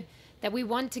 that we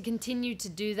want to continue to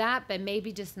do that, but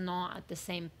maybe just not at the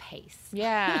same pace.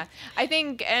 Yeah. I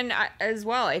think, and as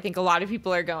well, I think a lot of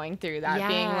people are going through that,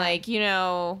 being like,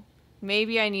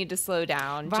 maybe I need to slow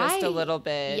down just a little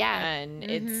bit. Yeah. And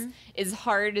it's as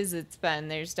hard as it's been,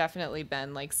 there's definitely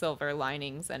been like silver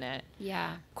linings in it.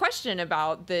 Yeah. Question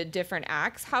about the different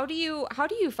acts. How do you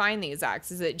find these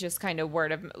acts? Is it just kind of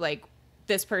word of like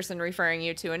this person referring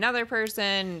you to another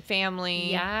person,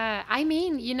 family? Yeah. I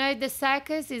mean, the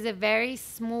circus is a very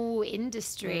small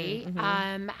industry.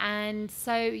 And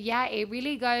so, it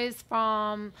really goes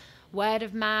from word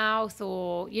of mouth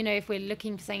or, if we're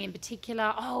looking for something in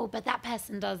particular, but that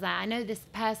person does that. I know this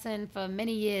person for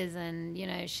many years and,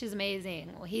 she's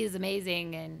amazing or he's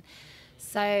amazing. And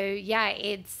so,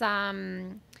 it's,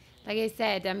 like I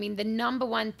said, I mean, the number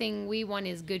one thing we want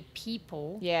is good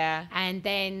people. Yeah. And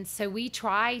then, so we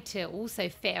try to also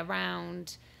fit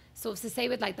around, sort of to say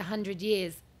with like the 100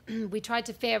 years, we tried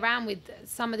to fit around with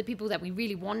some of the people that we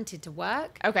really wanted to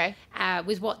work. Okay.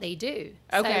 With what they do.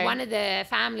 Okay. So one of the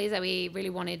families that we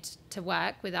really wanted to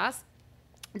work with us,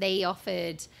 they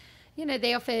offered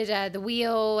the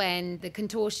wheel and the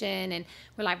contortion, and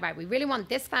we're like, right, we really want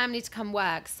this family to come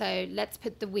work, so let's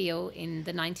put the wheel in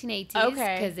the 1980s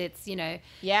because it's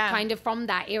kind of from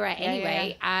that era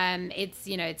anyway.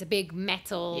 It's a big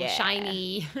metal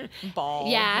shiny ball.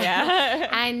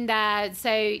 And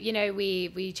so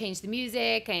we changed the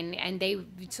music and they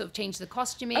sort of changed the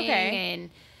costuming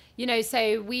and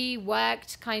so we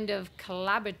worked kind of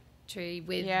collaboratively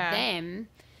with them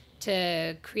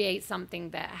to create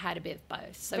something that had a bit of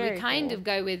both. So very we kind of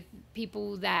go with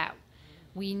people that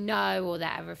we know or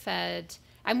that are referred.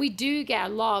 And we do get a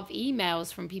lot of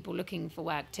emails from people looking for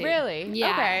work too. Really?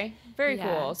 Yeah. Okay. Very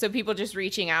cool. So people just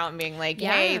reaching out and being like,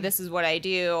 hey, this is what I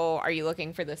do. Are you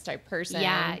looking for this type of person?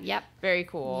 Yeah. Yep. Very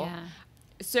cool. Yeah.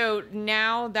 So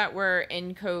now that we're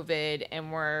in COVID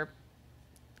and we're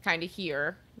kind of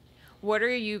here, what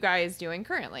are you guys doing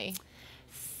currently?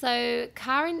 So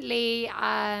currently,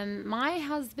 my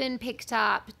husband picked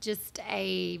up just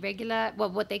a regular,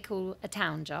 what they call a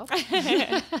town job.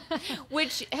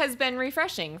 Which has been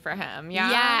refreshing for him,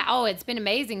 yeah? Yeah, oh, it's been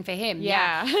amazing for him,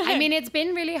 yeah. I mean, it's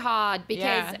been really hard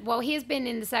because, he's been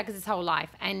in the circus his whole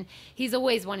life and he's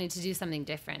always wanted to do something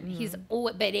different.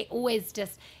 But it always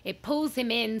it pulls him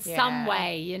in some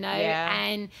way,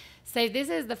 and so this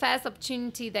is the first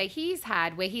opportunity that he's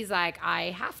had where he's like, I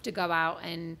have to go out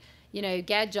and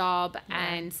get a job.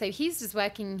 And so he's just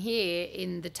working here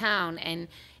in the town and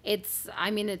it's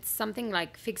something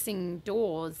like fixing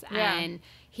doors and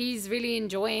he's really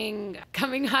enjoying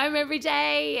coming home every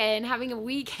day and having a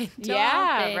weekend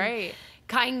off and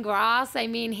cutting grass. I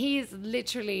mean, he's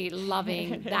literally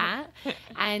loving that.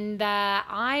 And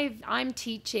I'm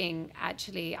teaching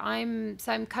actually. I'm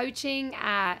coaching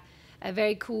at a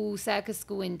very cool circus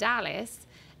school in Dallas.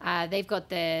 They've got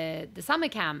the summer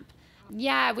camp.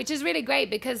 Yeah, which is really great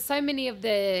because so many of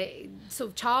the sort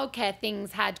of childcare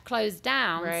things had closed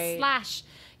down, /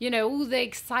 all the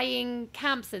exciting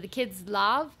camps that the kids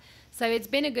love. So it's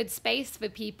been a good space for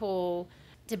people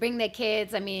to bring their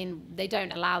kids. I mean, they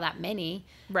don't allow that many.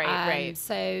 Right.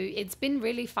 So it's been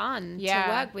really fun to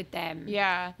work with them.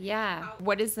 Yeah. Yeah.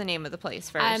 What is the name of the place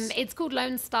first? It's called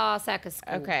Lone Star Circus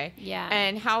School. Okay. Yeah.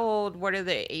 And what are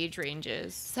the age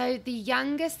ranges? So the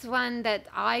youngest one that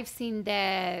I've seen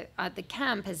there at the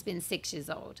camp has been 6 years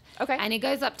old. Okay. And it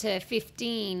goes up to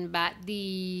 15, but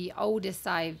the oldest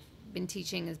I've been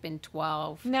teaching has been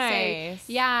 12. Nice.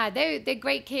 So, yeah, they're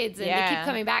great kids and they keep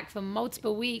coming back for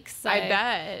multiple weeks. So, I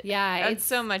bet. Yeah. It's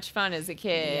so much fun as a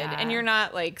kid. Yeah. And you're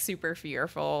not like super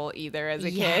fearful either as a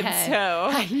kid. So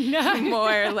I know.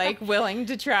 More like willing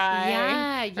to try.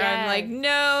 Yeah. I'm like,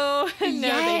 no,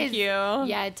 thank you.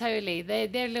 Yeah, totally. They're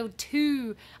a little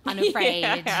too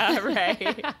unafraid.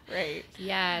 Right.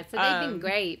 Yeah, so they've been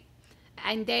great.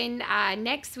 And then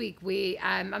next week,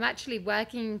 I'm actually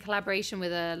working in collaboration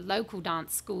with a local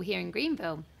dance school here in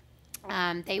Greenville.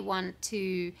 They want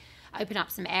to open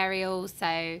up some aerials,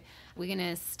 so we're going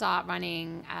to start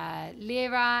running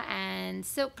lyra and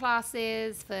silk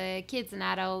classes for kids and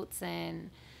adults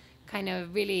and kind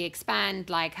of really expand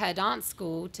like her dance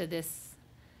school to this.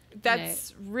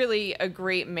 That's really a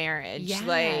great marriage,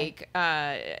 like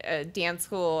a dance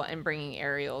school and bringing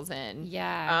aerials in.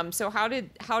 Yeah. So how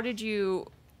did you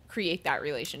create that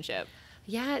relationship?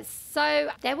 Yeah,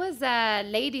 so there was a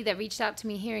lady that reached out to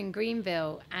me here in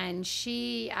Greenville, and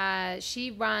she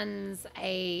runs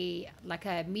a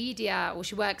media, or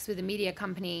she works with a media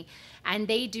company, and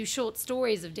they do short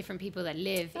stories of different people that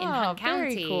live in Hunt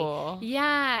County. Very cool.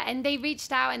 Yeah, and they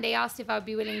reached out and they asked if I would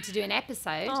be willing to do an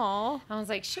episode. Aww. I was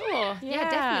like, sure, yeah,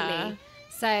 definitely.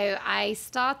 So I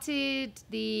started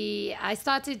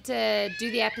to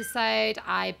do the episode.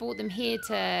 I brought them here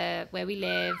to where we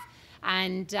live.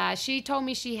 And she told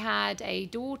me she had a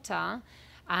daughter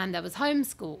that was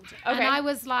homeschooled. Okay. And I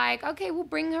was like, okay, we'll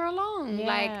bring her along. Yeah.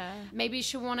 Like, maybe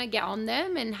she'll want to get on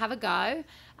them and have a go.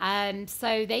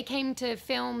 So they came to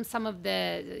film some of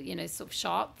the, sort of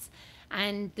shots.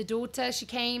 And the daughter, she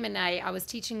came and I was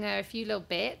teaching her a few little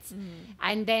bits.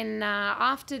 And then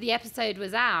after the episode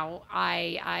was out,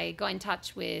 I got in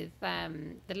touch with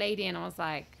the lady and I was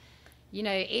like,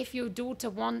 if your daughter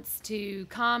wants to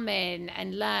come in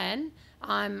and learn,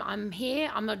 I'm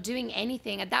here. I'm not doing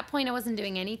anything. At that point, I wasn't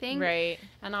doing anything. Right.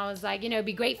 And I was like, it'd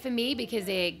be great for me because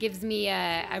it gives me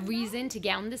a reason to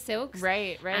get on the silks.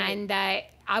 Right. And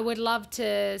I would love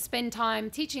to spend time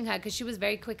teaching her because she was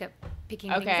very quick at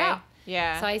picking things up.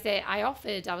 Yeah. So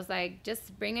I was like,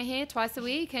 just bring her here twice a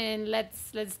week and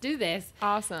let's do this.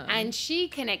 Awesome. And she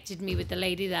connected me with the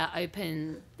lady that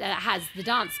has the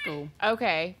dance school.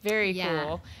 Okay. Very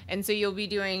cool. And so you'll be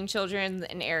doing children's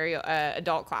and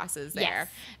adult classes there. Yes.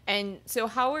 And so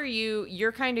how are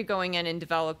you're kind of going in and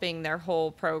developing their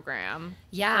whole program.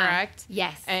 Yeah. Correct?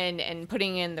 Yes. And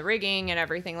putting in the rigging and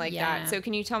everything like that. So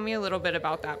can you tell me a little bit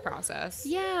about that process?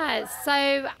 Yeah.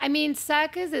 So,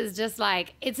 circus is just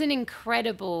like, it's an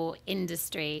incredible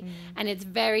industry and it's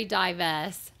very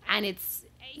diverse and it's,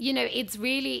 it's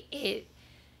really,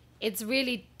 it's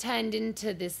really turned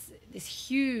into this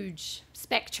huge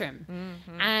spectrum.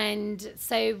 Mm-hmm. And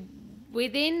so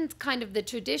within kind of the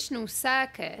traditional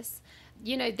circus,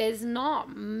 you know, there's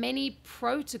not many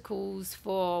protocols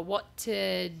for what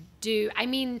to do. I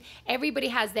mean, everybody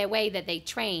has their way that they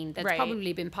train that's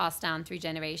probably been passed down through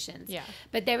generations. Yeah.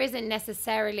 But there isn't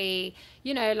necessarily,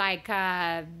 you know, like,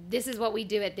 this is what we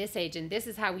do at this age, and this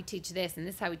is how we teach this, and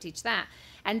this is how we teach that.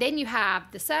 And then you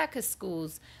have the circus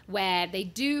schools where they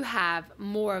do have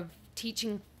more of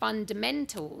teaching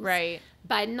fundamentals. Right.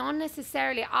 But not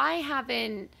necessarily. I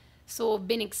haven't sort of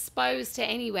been exposed to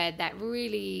anywhere that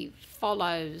really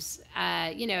follows,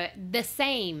 you know, the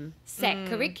same set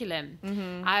curriculum.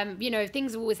 Mm-hmm. You know,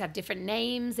 things always have different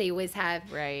names. They always have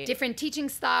different teaching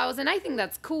styles. And I think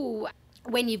that's cool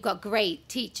when you've got great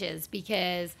teachers,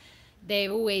 because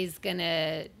they're always going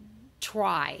to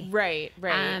try. Right.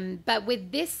 But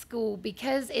with this school,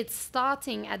 because it's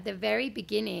starting at the very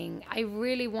beginning, I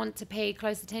really want to pay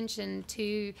close attention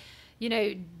to, you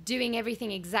know, doing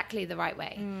everything exactly the right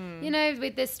way. You know,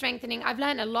 with the strengthening, I've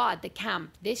learned a lot at the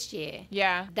camp this year.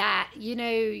 Yeah. That, you know,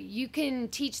 you can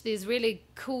teach these really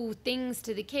cool things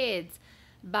to the kids,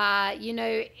 but, you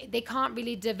know, they can't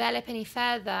really develop any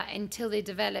further until they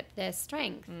develop their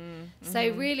strength. Mm-hmm. So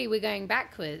really we're going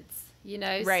backwards, you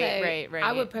know. Right.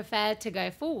 I would prefer to go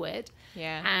forward.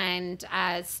 Yeah. And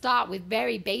start with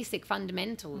very basic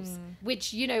fundamentals,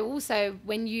 which, you know, also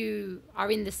when you are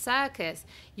in the circus,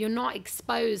 you're not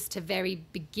exposed to very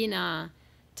beginner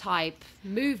type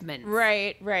movements.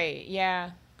 Right,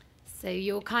 yeah. So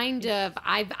you're kind of,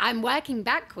 I'm working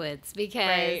backwards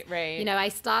because, you know, I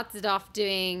started off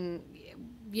doing,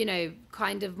 you know,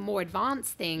 kind of more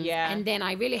advanced things. Yeah. And then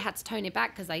I really had to tone it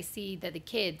back because I see that the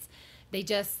kids, they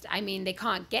just, I mean, they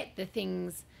can't get the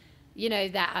things, you know,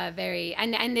 that are very,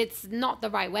 and it's not the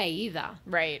right way either.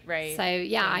 Right. So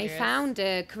yeah, dangerous. I found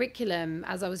a curriculum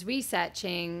as I was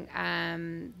researching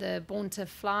the Born to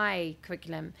Fly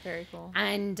curriculum. Very cool.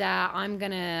 And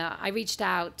I reached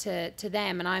out to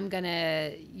them, and I'm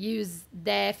gonna use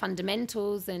their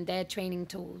fundamentals and their training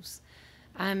tools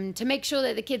to make sure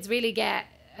that the kids really get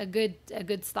a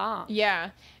good start.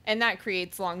 Yeah. And that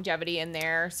creates longevity in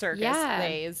their circus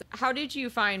days. How did you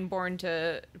find Born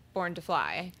to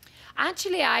Fly?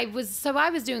 Actually, I was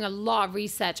doing a lot of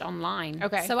research online.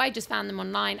 Okay. So I just found them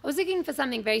online. I was looking for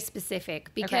something very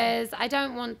specific because I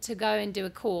don't want to go and do a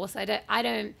course. I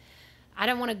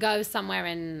don't want to go somewhere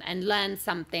and learn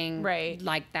something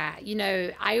like that. You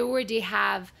know, I already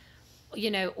have,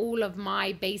 you know, all of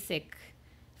my basic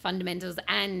fundamentals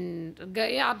and go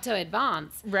up to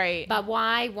advanced. Right. But what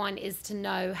I want is to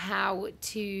know how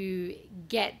to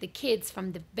get the kids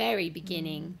from the very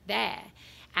beginning there.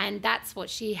 And that's what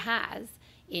she has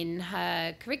in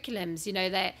her curriculums, you know,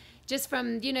 that just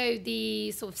from, you know,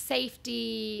 the sort of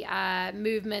safety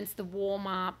movements, the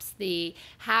warm-ups, the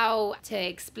how to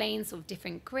explain sort of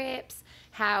different grips,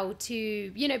 how to,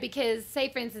 you know, because say,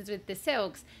 for instance, with the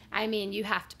silks, I mean, you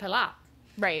have to pull up.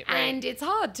 Right. And it's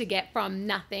hard to get from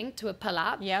nothing to a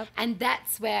pull-up. Yep. And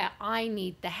that's where I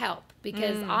need the help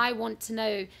because I want to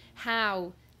know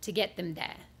how to get them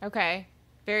there. Okay.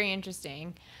 Very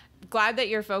interesting. Glad that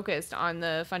you're focused on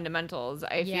the fundamentals.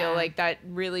 I feel like that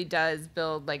really does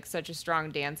build like such a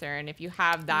strong dancer. And if you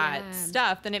have that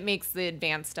stuff, then it makes the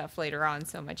advanced stuff later on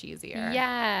so much easier.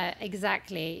 Yeah,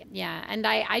 exactly. Yeah. And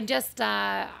I just,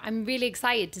 I'm really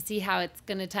excited to see how it's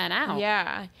going to turn out.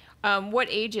 Yeah. What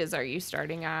ages are you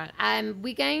starting at?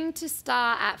 We're going to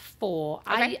start at 4.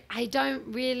 Okay. I don't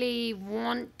really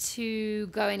want to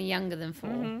go any younger than 4.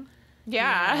 Mm-hmm.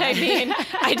 Yeah, I mean,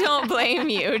 I don't blame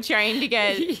you trying to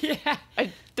get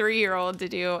a 3-year-old to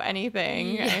do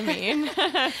anything. Yeah. I mean,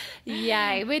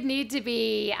 yeah, it would need to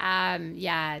be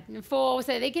 4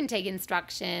 so they can take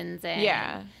instructions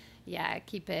and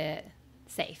keep it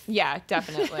safe. Yeah,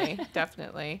 definitely.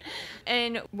 Definitely.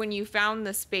 And when you found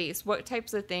the space, what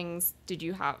types of things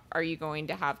are you going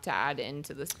to have to add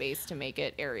into the space to make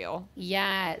it aerial?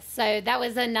 Yeah, so that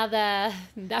was another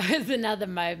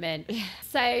moment.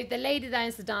 So the lady that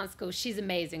owns the dance school, she's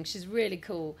amazing. She's really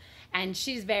cool. And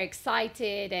she's very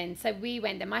excited. And so we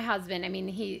went there. My husband, I mean,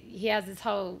 he has this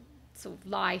whole sort of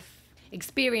life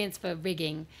experience for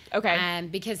rigging. Okay.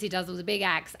 And because he does all the big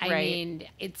acts, I mean,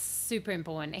 it's super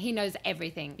important. He knows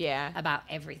everything about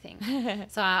everything.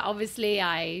 So obviously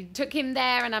I took him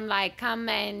there and I'm like, come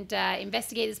and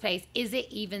investigate this place. Is it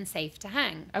even safe to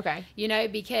hang? Okay. You know,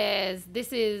 because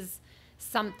this is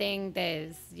something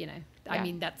there's, you know, I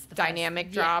mean, that's the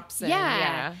dynamic drops.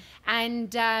 And,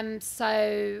 And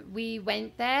so we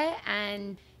went there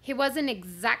and he wasn't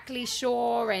exactly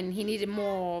sure, and he needed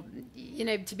more,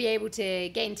 to be able to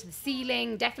get into the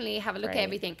ceiling. Definitely have a look at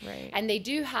everything. Right. And they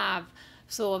do have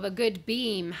sort of a good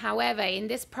beam. However, in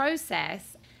this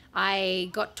process, I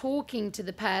got talking to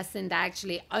the person that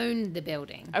actually owned the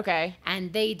building. Okay.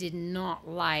 And they did not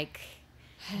like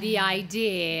the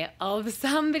idea of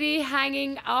somebody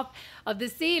hanging up of the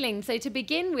ceiling. So to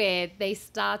begin with, they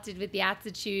started with the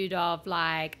attitude of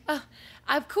like, oh,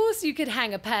 of course you could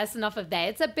hang a person off of there.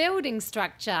 It's a building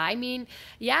structure. I mean,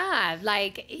 yeah,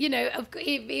 like,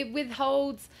 it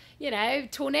withholds,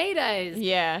 tornadoes.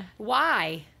 Yeah.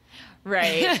 Why?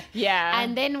 Right. Yeah.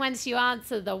 And then once you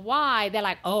answer the why, they're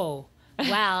like, oh,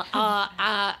 well,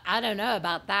 I don't know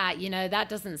about that. That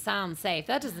doesn't sound safe.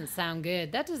 That doesn't sound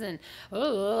good. That doesn't.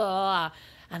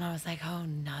 And I was like, oh,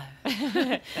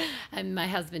 no. And my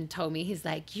husband told me, he's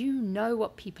like, you know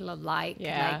what people are like.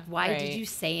 Yeah, like, why did you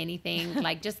say anything?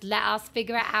 Like, just let us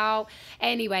figure it out.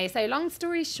 Anyway, so long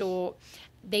story short,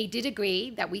 they did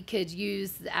agree that we could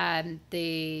use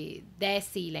their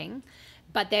ceiling.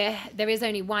 But there is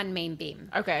only one main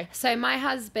beam. Okay. So my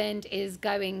husband is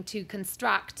going to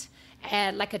construct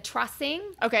like a trussing.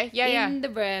 Okay. In the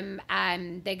room.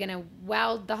 They're going to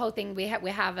weld the whole thing. We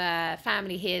have a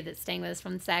family here that's staying with us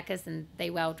from the circus, and they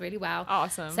weld really well.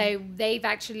 Awesome. So they've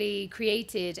actually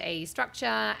created a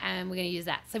structure, and we're going to use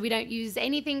that. So we don't use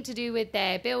anything to do with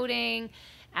their building.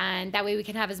 And that way we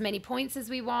can have as many points as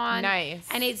we want. Nice.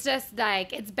 And it's just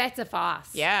like, it's better for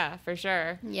us. Yeah, for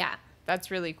sure. Yeah. That's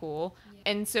really cool.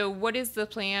 And so what is the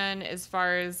plan as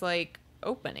far as like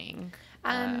opening?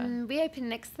 We open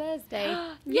next Thursday.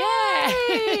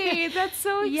 Yay! That's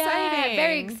so exciting. Yeah,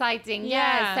 very exciting.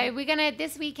 Yeah. So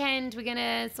this weekend, we're going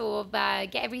to sort of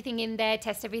get everything in there,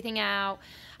 test everything out,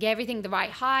 get everything the right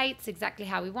heights, exactly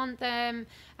how we want them,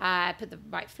 put the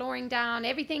right flooring down,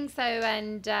 everything. So,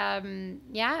 and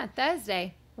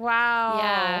Thursday. Wow.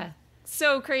 Yeah.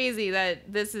 So crazy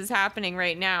that this is happening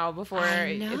right now before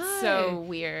it's so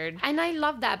weird. And I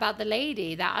love that about the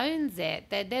lady that owns it,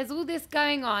 that there's all this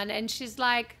going on and she's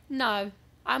like, no,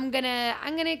 I'm gonna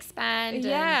expand.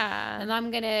 Yeah. And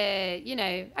I'm gonna,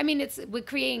 I mean, we're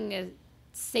creating a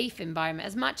safe environment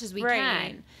as much as we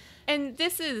can. And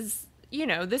this is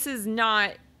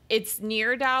not, it's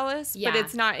near Dallas, but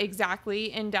it's not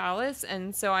exactly in Dallas.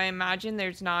 And so I imagine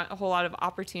there's not a whole lot of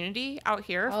opportunity out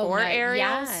here for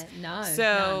aerials. Yeah, no.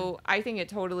 So I think it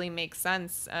totally makes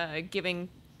sense giving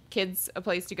kids a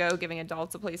place to go, giving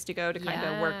adults a place to go to kind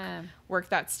of work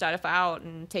that stuff out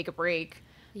and take a break.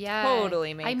 Yeah.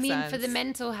 Totally makes sense. I mean, for the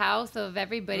mental health of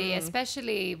everybody,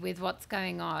 especially with what's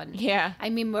going on. Yeah. I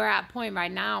mean, we're at a point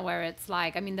right now where it's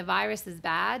like, I mean, the virus is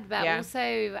bad, but also,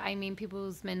 I mean,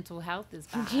 people's mental health is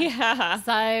bad. Yeah.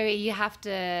 So you have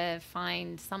to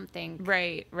find something.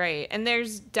 Right. And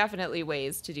there's definitely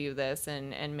ways to do this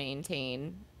and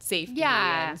maintain safety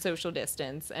and social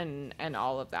distance and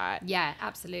all of that. Yeah,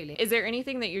 absolutely. Is there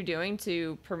anything that you're doing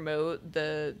to promote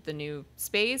the new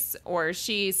space, or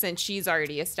since she's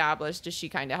already established, is she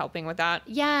kind of helping with that?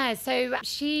 Yeah, so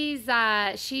she's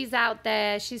out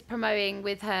there, she's promoting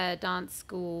with her dance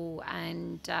school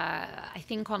and I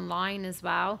think online as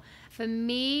well. For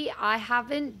me, I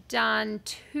haven't done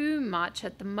too much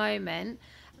at the moment,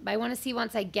 but I want to see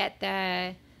once I get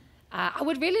there. I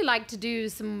would really like to do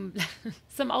some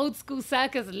old school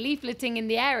circus leafleting in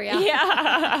the area.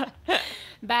 Yeah.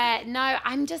 But no,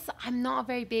 I'm not a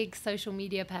very big social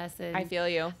media person. I feel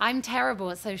you. I'm terrible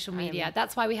at social media.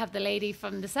 That's why we have the lady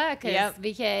from the circus,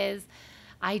 because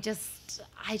I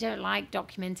don't like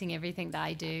documenting everything that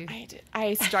I do.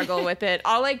 I struggle with it.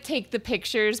 I'll take the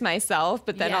pictures myself,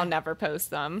 but then I'll never post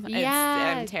them.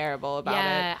 I'm terrible about it.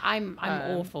 Yeah, I'm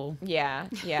awful. Yeah,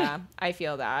 I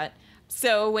feel that.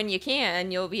 So when you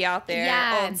can, you'll be out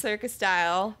there, old circus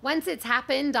style. Once it's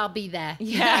happened, I'll be there.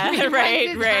 Yeah, Once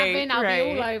it's happened, I'll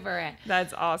be all over it.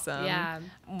 That's awesome. Yeah.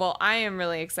 Well, I am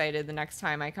really excited the next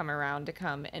time I come around to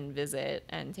come and visit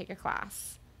and take a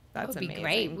class. That's amazing. That would be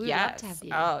great. We'd love to have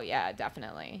you. Oh, yeah,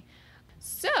 definitely.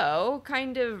 So,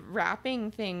 kind of wrapping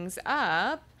things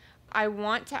up, I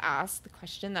want to ask the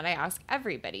question that I ask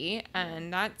everybody,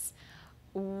 and that's,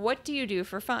 what do you do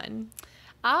for fun?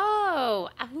 What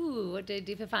do I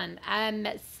do for fun?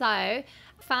 So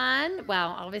fun.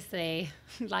 Well, obviously,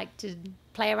 like to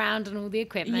play around on all the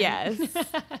equipment. Yes,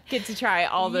 get to try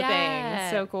all the things.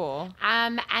 So cool.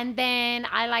 And then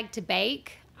I like to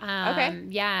bake.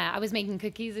 Yeah, I was making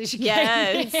cookies as you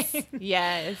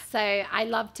Yes. So I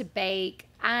love to bake.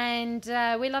 And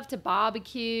we love to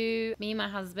barbecue. Me and my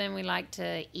husband, we like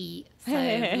to eat. So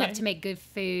we love to make good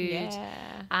food.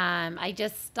 Yeah. I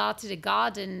just started a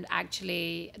garden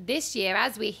actually this year.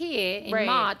 As we're here in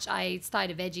March, I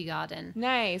started a veggie garden.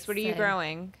 Nice. What are you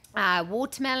growing?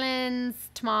 Watermelons,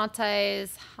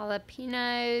 tomatoes,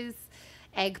 jalapenos,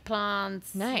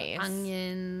 eggplants,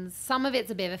 onions. Some of it's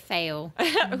a bit of a fail,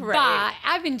 but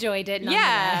I've enjoyed it nonetheless.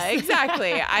 Yeah,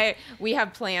 exactly. We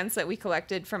have plants that we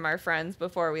collected from our friends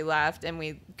before we left, and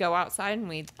we go outside and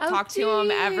we talk to them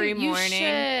every morning. You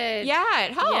should. Yeah,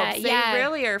 it helps. They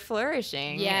really are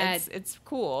flourishing. Yeah, it's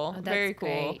cool. Very cool.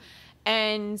 Great.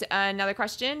 And another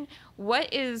question: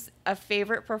 what is a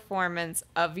favorite performance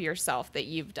of yourself that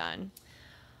you've done?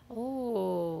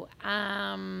 Oh,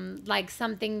 like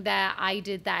something that I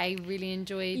did that I really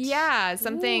enjoyed. Yeah,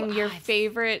 something your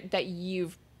favorite that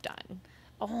you've done.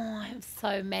 Oh, I have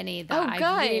so many that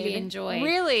I really enjoy.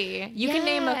 Really? You can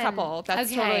name a couple.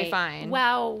 That's totally fine.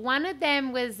 Well, one of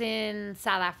them was in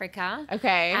South Africa.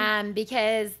 Okay.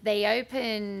 Because they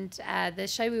opened, the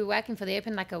show we were working for, they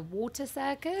opened like a water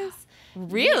circus.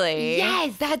 Really?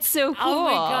 Yes. That's so cool. Oh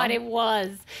my God, it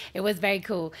was. It was very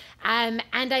cool. And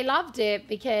I loved it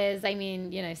because, I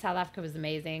mean, you know, South Africa was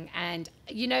amazing. And,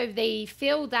 you know, they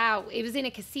filled out, it was in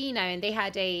a casino and they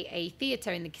had a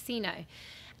theater in the casino.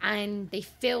 And they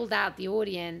filled out the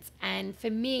audience. And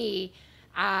for me,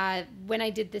 when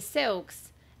I did the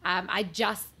Silks, I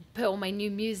just put all my new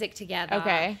music together.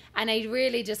 Okay. And I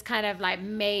really just kind of like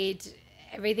made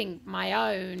everything my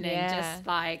own and just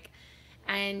like...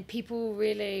 And people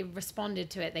really responded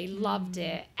to it. They loved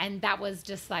it. And that was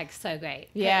just like so great.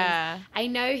 Yeah. I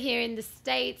know here in the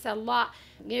States a lot,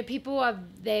 you know, people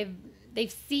they've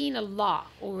seen a lot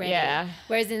already. Yeah.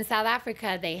 Whereas in South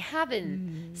Africa, they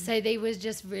haven't. So they was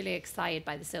just really excited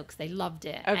by the Silks. They loved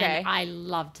it. Okay. And I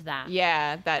loved that.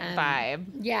 Yeah, that vibe.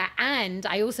 Yeah. And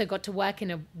I also got to work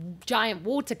in a giant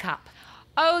water cup.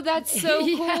 Oh, that's so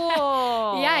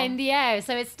cool. Yeah, in the air.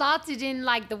 So it started in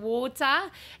like the water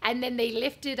and then they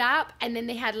lifted up and then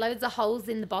they had loads of holes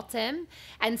in the bottom.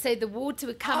 And so the water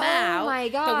would come out. Oh my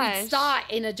gosh. But we'd start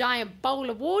in a giant bowl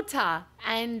of water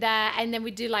and then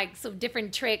we'd do like sort of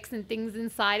different tricks and things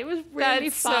inside. It was really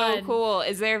fun. That's so cool.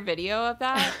 Is there a video of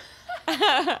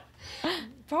that?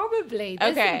 Probably.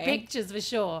 There's some pictures for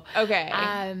sure. Okay.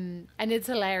 And it's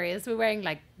hilarious. We're wearing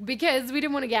like, because we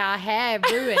didn't want to get our hair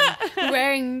ruined, we're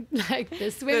wearing like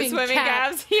the swimming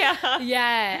caps. Yeah.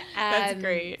 Yeah. That's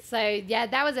great. So yeah,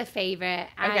 that was a favorite.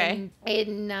 And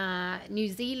in New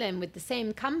Zealand with the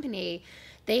same company,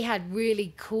 they had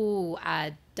really cool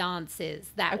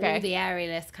dances that all the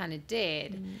aerialists kind of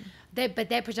did. But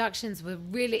their productions were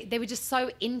they were just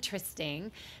so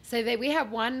interesting. So we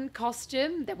had one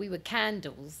costume that we were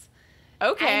candles.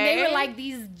 Okay. And they were like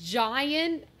these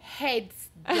giant heads,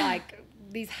 like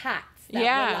these hats that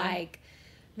were like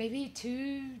maybe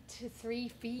 2 to 3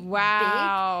 feet big.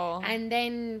 And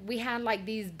then we had like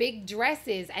these big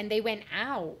dresses and they went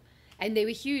out. And they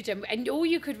were huge. And all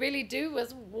you could really do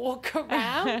was walk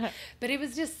around. But it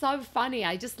was just so funny.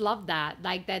 I just loved that.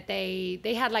 Like that they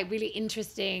had like really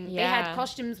interesting. They had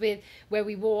costumes where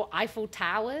we wore Eiffel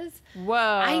Towers. Whoa.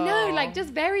 I know, like just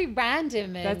very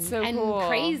random That's so cool.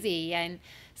 crazy. And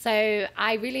so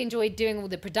I really enjoyed doing all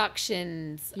the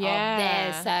productions of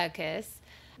their circus.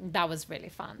 That was really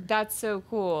fun. That's so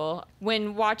cool.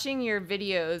 When watching your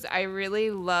videos, I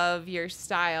really love your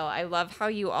style. I love how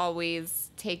you always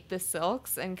take the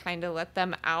silks and kind of let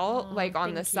them out like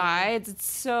on the sides.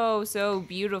 It's so, so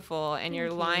beautiful. And your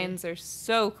lines are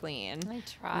so clean. I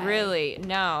try. Really.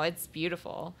 No, it's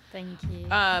beautiful. Thank you.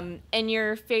 And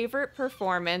your favorite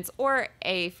performance or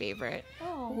a favorite?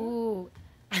 Oh.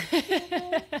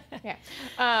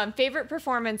 Favorite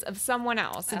performance of someone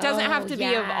else. It doesn't have to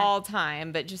be of all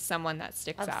time, but just someone that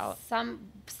sticks out. Some.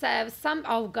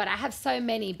 Oh God, I have so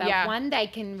many, but one that I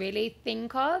can really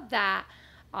think of that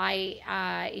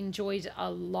I enjoyed a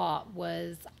lot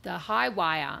was the high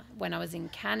wire when I was in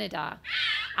Canada.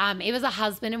 It was a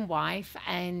husband and wife,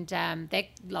 and they're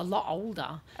a lot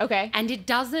older. Okay. And it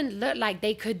doesn't look like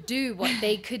they could do what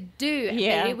they could do.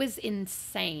 Yeah. It was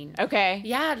insane. Okay.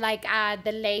 Yeah, like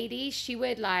the lady, she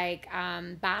would like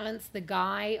balance the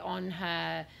guy on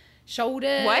her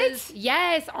shoulders. What?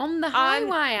 Yes, on the high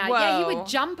wire. Whoa. Yeah, he would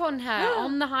jump on her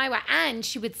on the high wire, and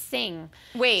she would sing.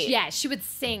 Wait. Yeah, she would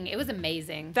sing. It was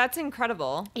amazing. That's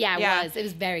incredible. Yeah, it was. It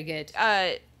was very good.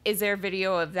 Is there a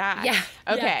video of that? Yeah.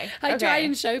 Okay. Yeah. I try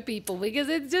and show people because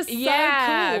it's just so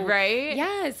cool. Right?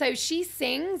 Yeah. So she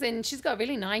sings and she's got a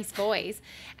really nice voice,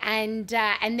 and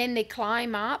then they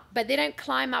climb up, but they don't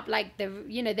climb up like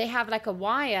they have like a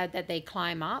wire that they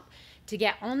climb up to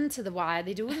get onto the wire.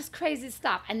 They do all this crazy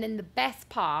stuff. And then the best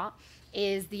part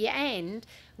is the end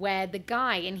where the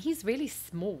guy, and he's really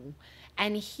small,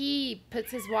 and he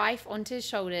puts his wife onto his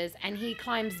shoulders and he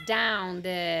climbs down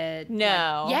the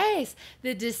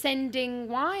the descending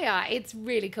wire. It's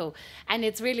really cool, and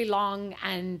it's really long,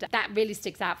 and that really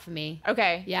sticks out for me.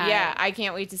 Okay. Yeah, I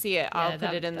can't wait to see it. I'll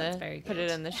put it in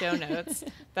the show notes.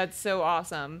 That's so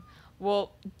awesome.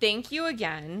 Well, thank you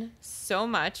again so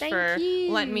much for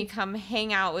letting me come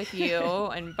hang out with you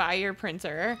and buy your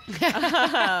printer.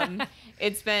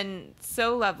 It's been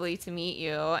so lovely to meet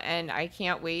you, and I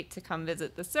can't wait to come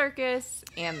visit the circus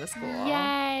and the school.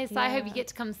 Yes, I hope you get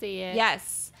to come see it.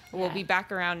 Yes, we'll be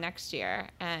back around next year,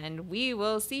 and we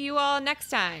will see you all next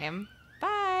time.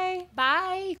 Bye.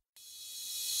 Bye.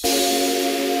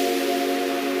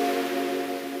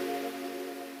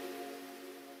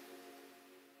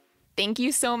 Thank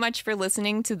you so much for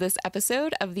listening to this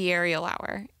episode of the Aerial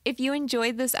Hour. If you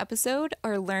enjoyed this episode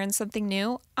or learned something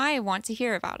new, I want to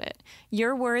hear about it.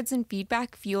 Your words and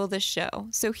feedback fuel this show,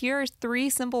 so here are 3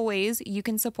 simple ways you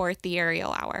can support the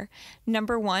Aerial Hour.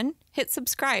 Number 1, hit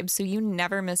subscribe so you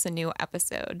never miss a new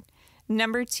episode.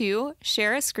 Number 2,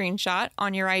 share a screenshot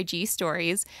on your IG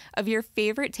stories of your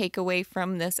favorite takeaway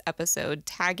from this episode,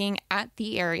 tagging at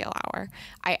the Aerial Hour.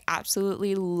 I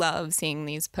absolutely love seeing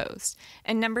these posts.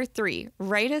 And number 3,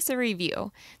 write us a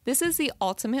review. This is the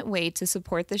ultimate way to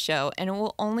support the show, and it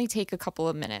will only take a couple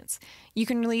of minutes. You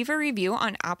can leave a review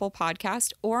on Apple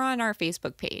Podcast or on our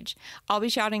Facebook page. I'll be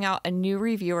shouting out a new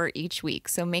reviewer each week,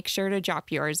 so make sure to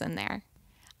drop yours in there.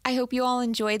 I hope you all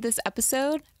enjoyed this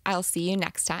episode. I'll see you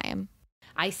next time.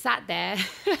 I sat there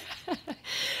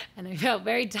and I felt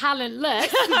very talentless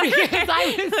because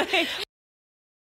I was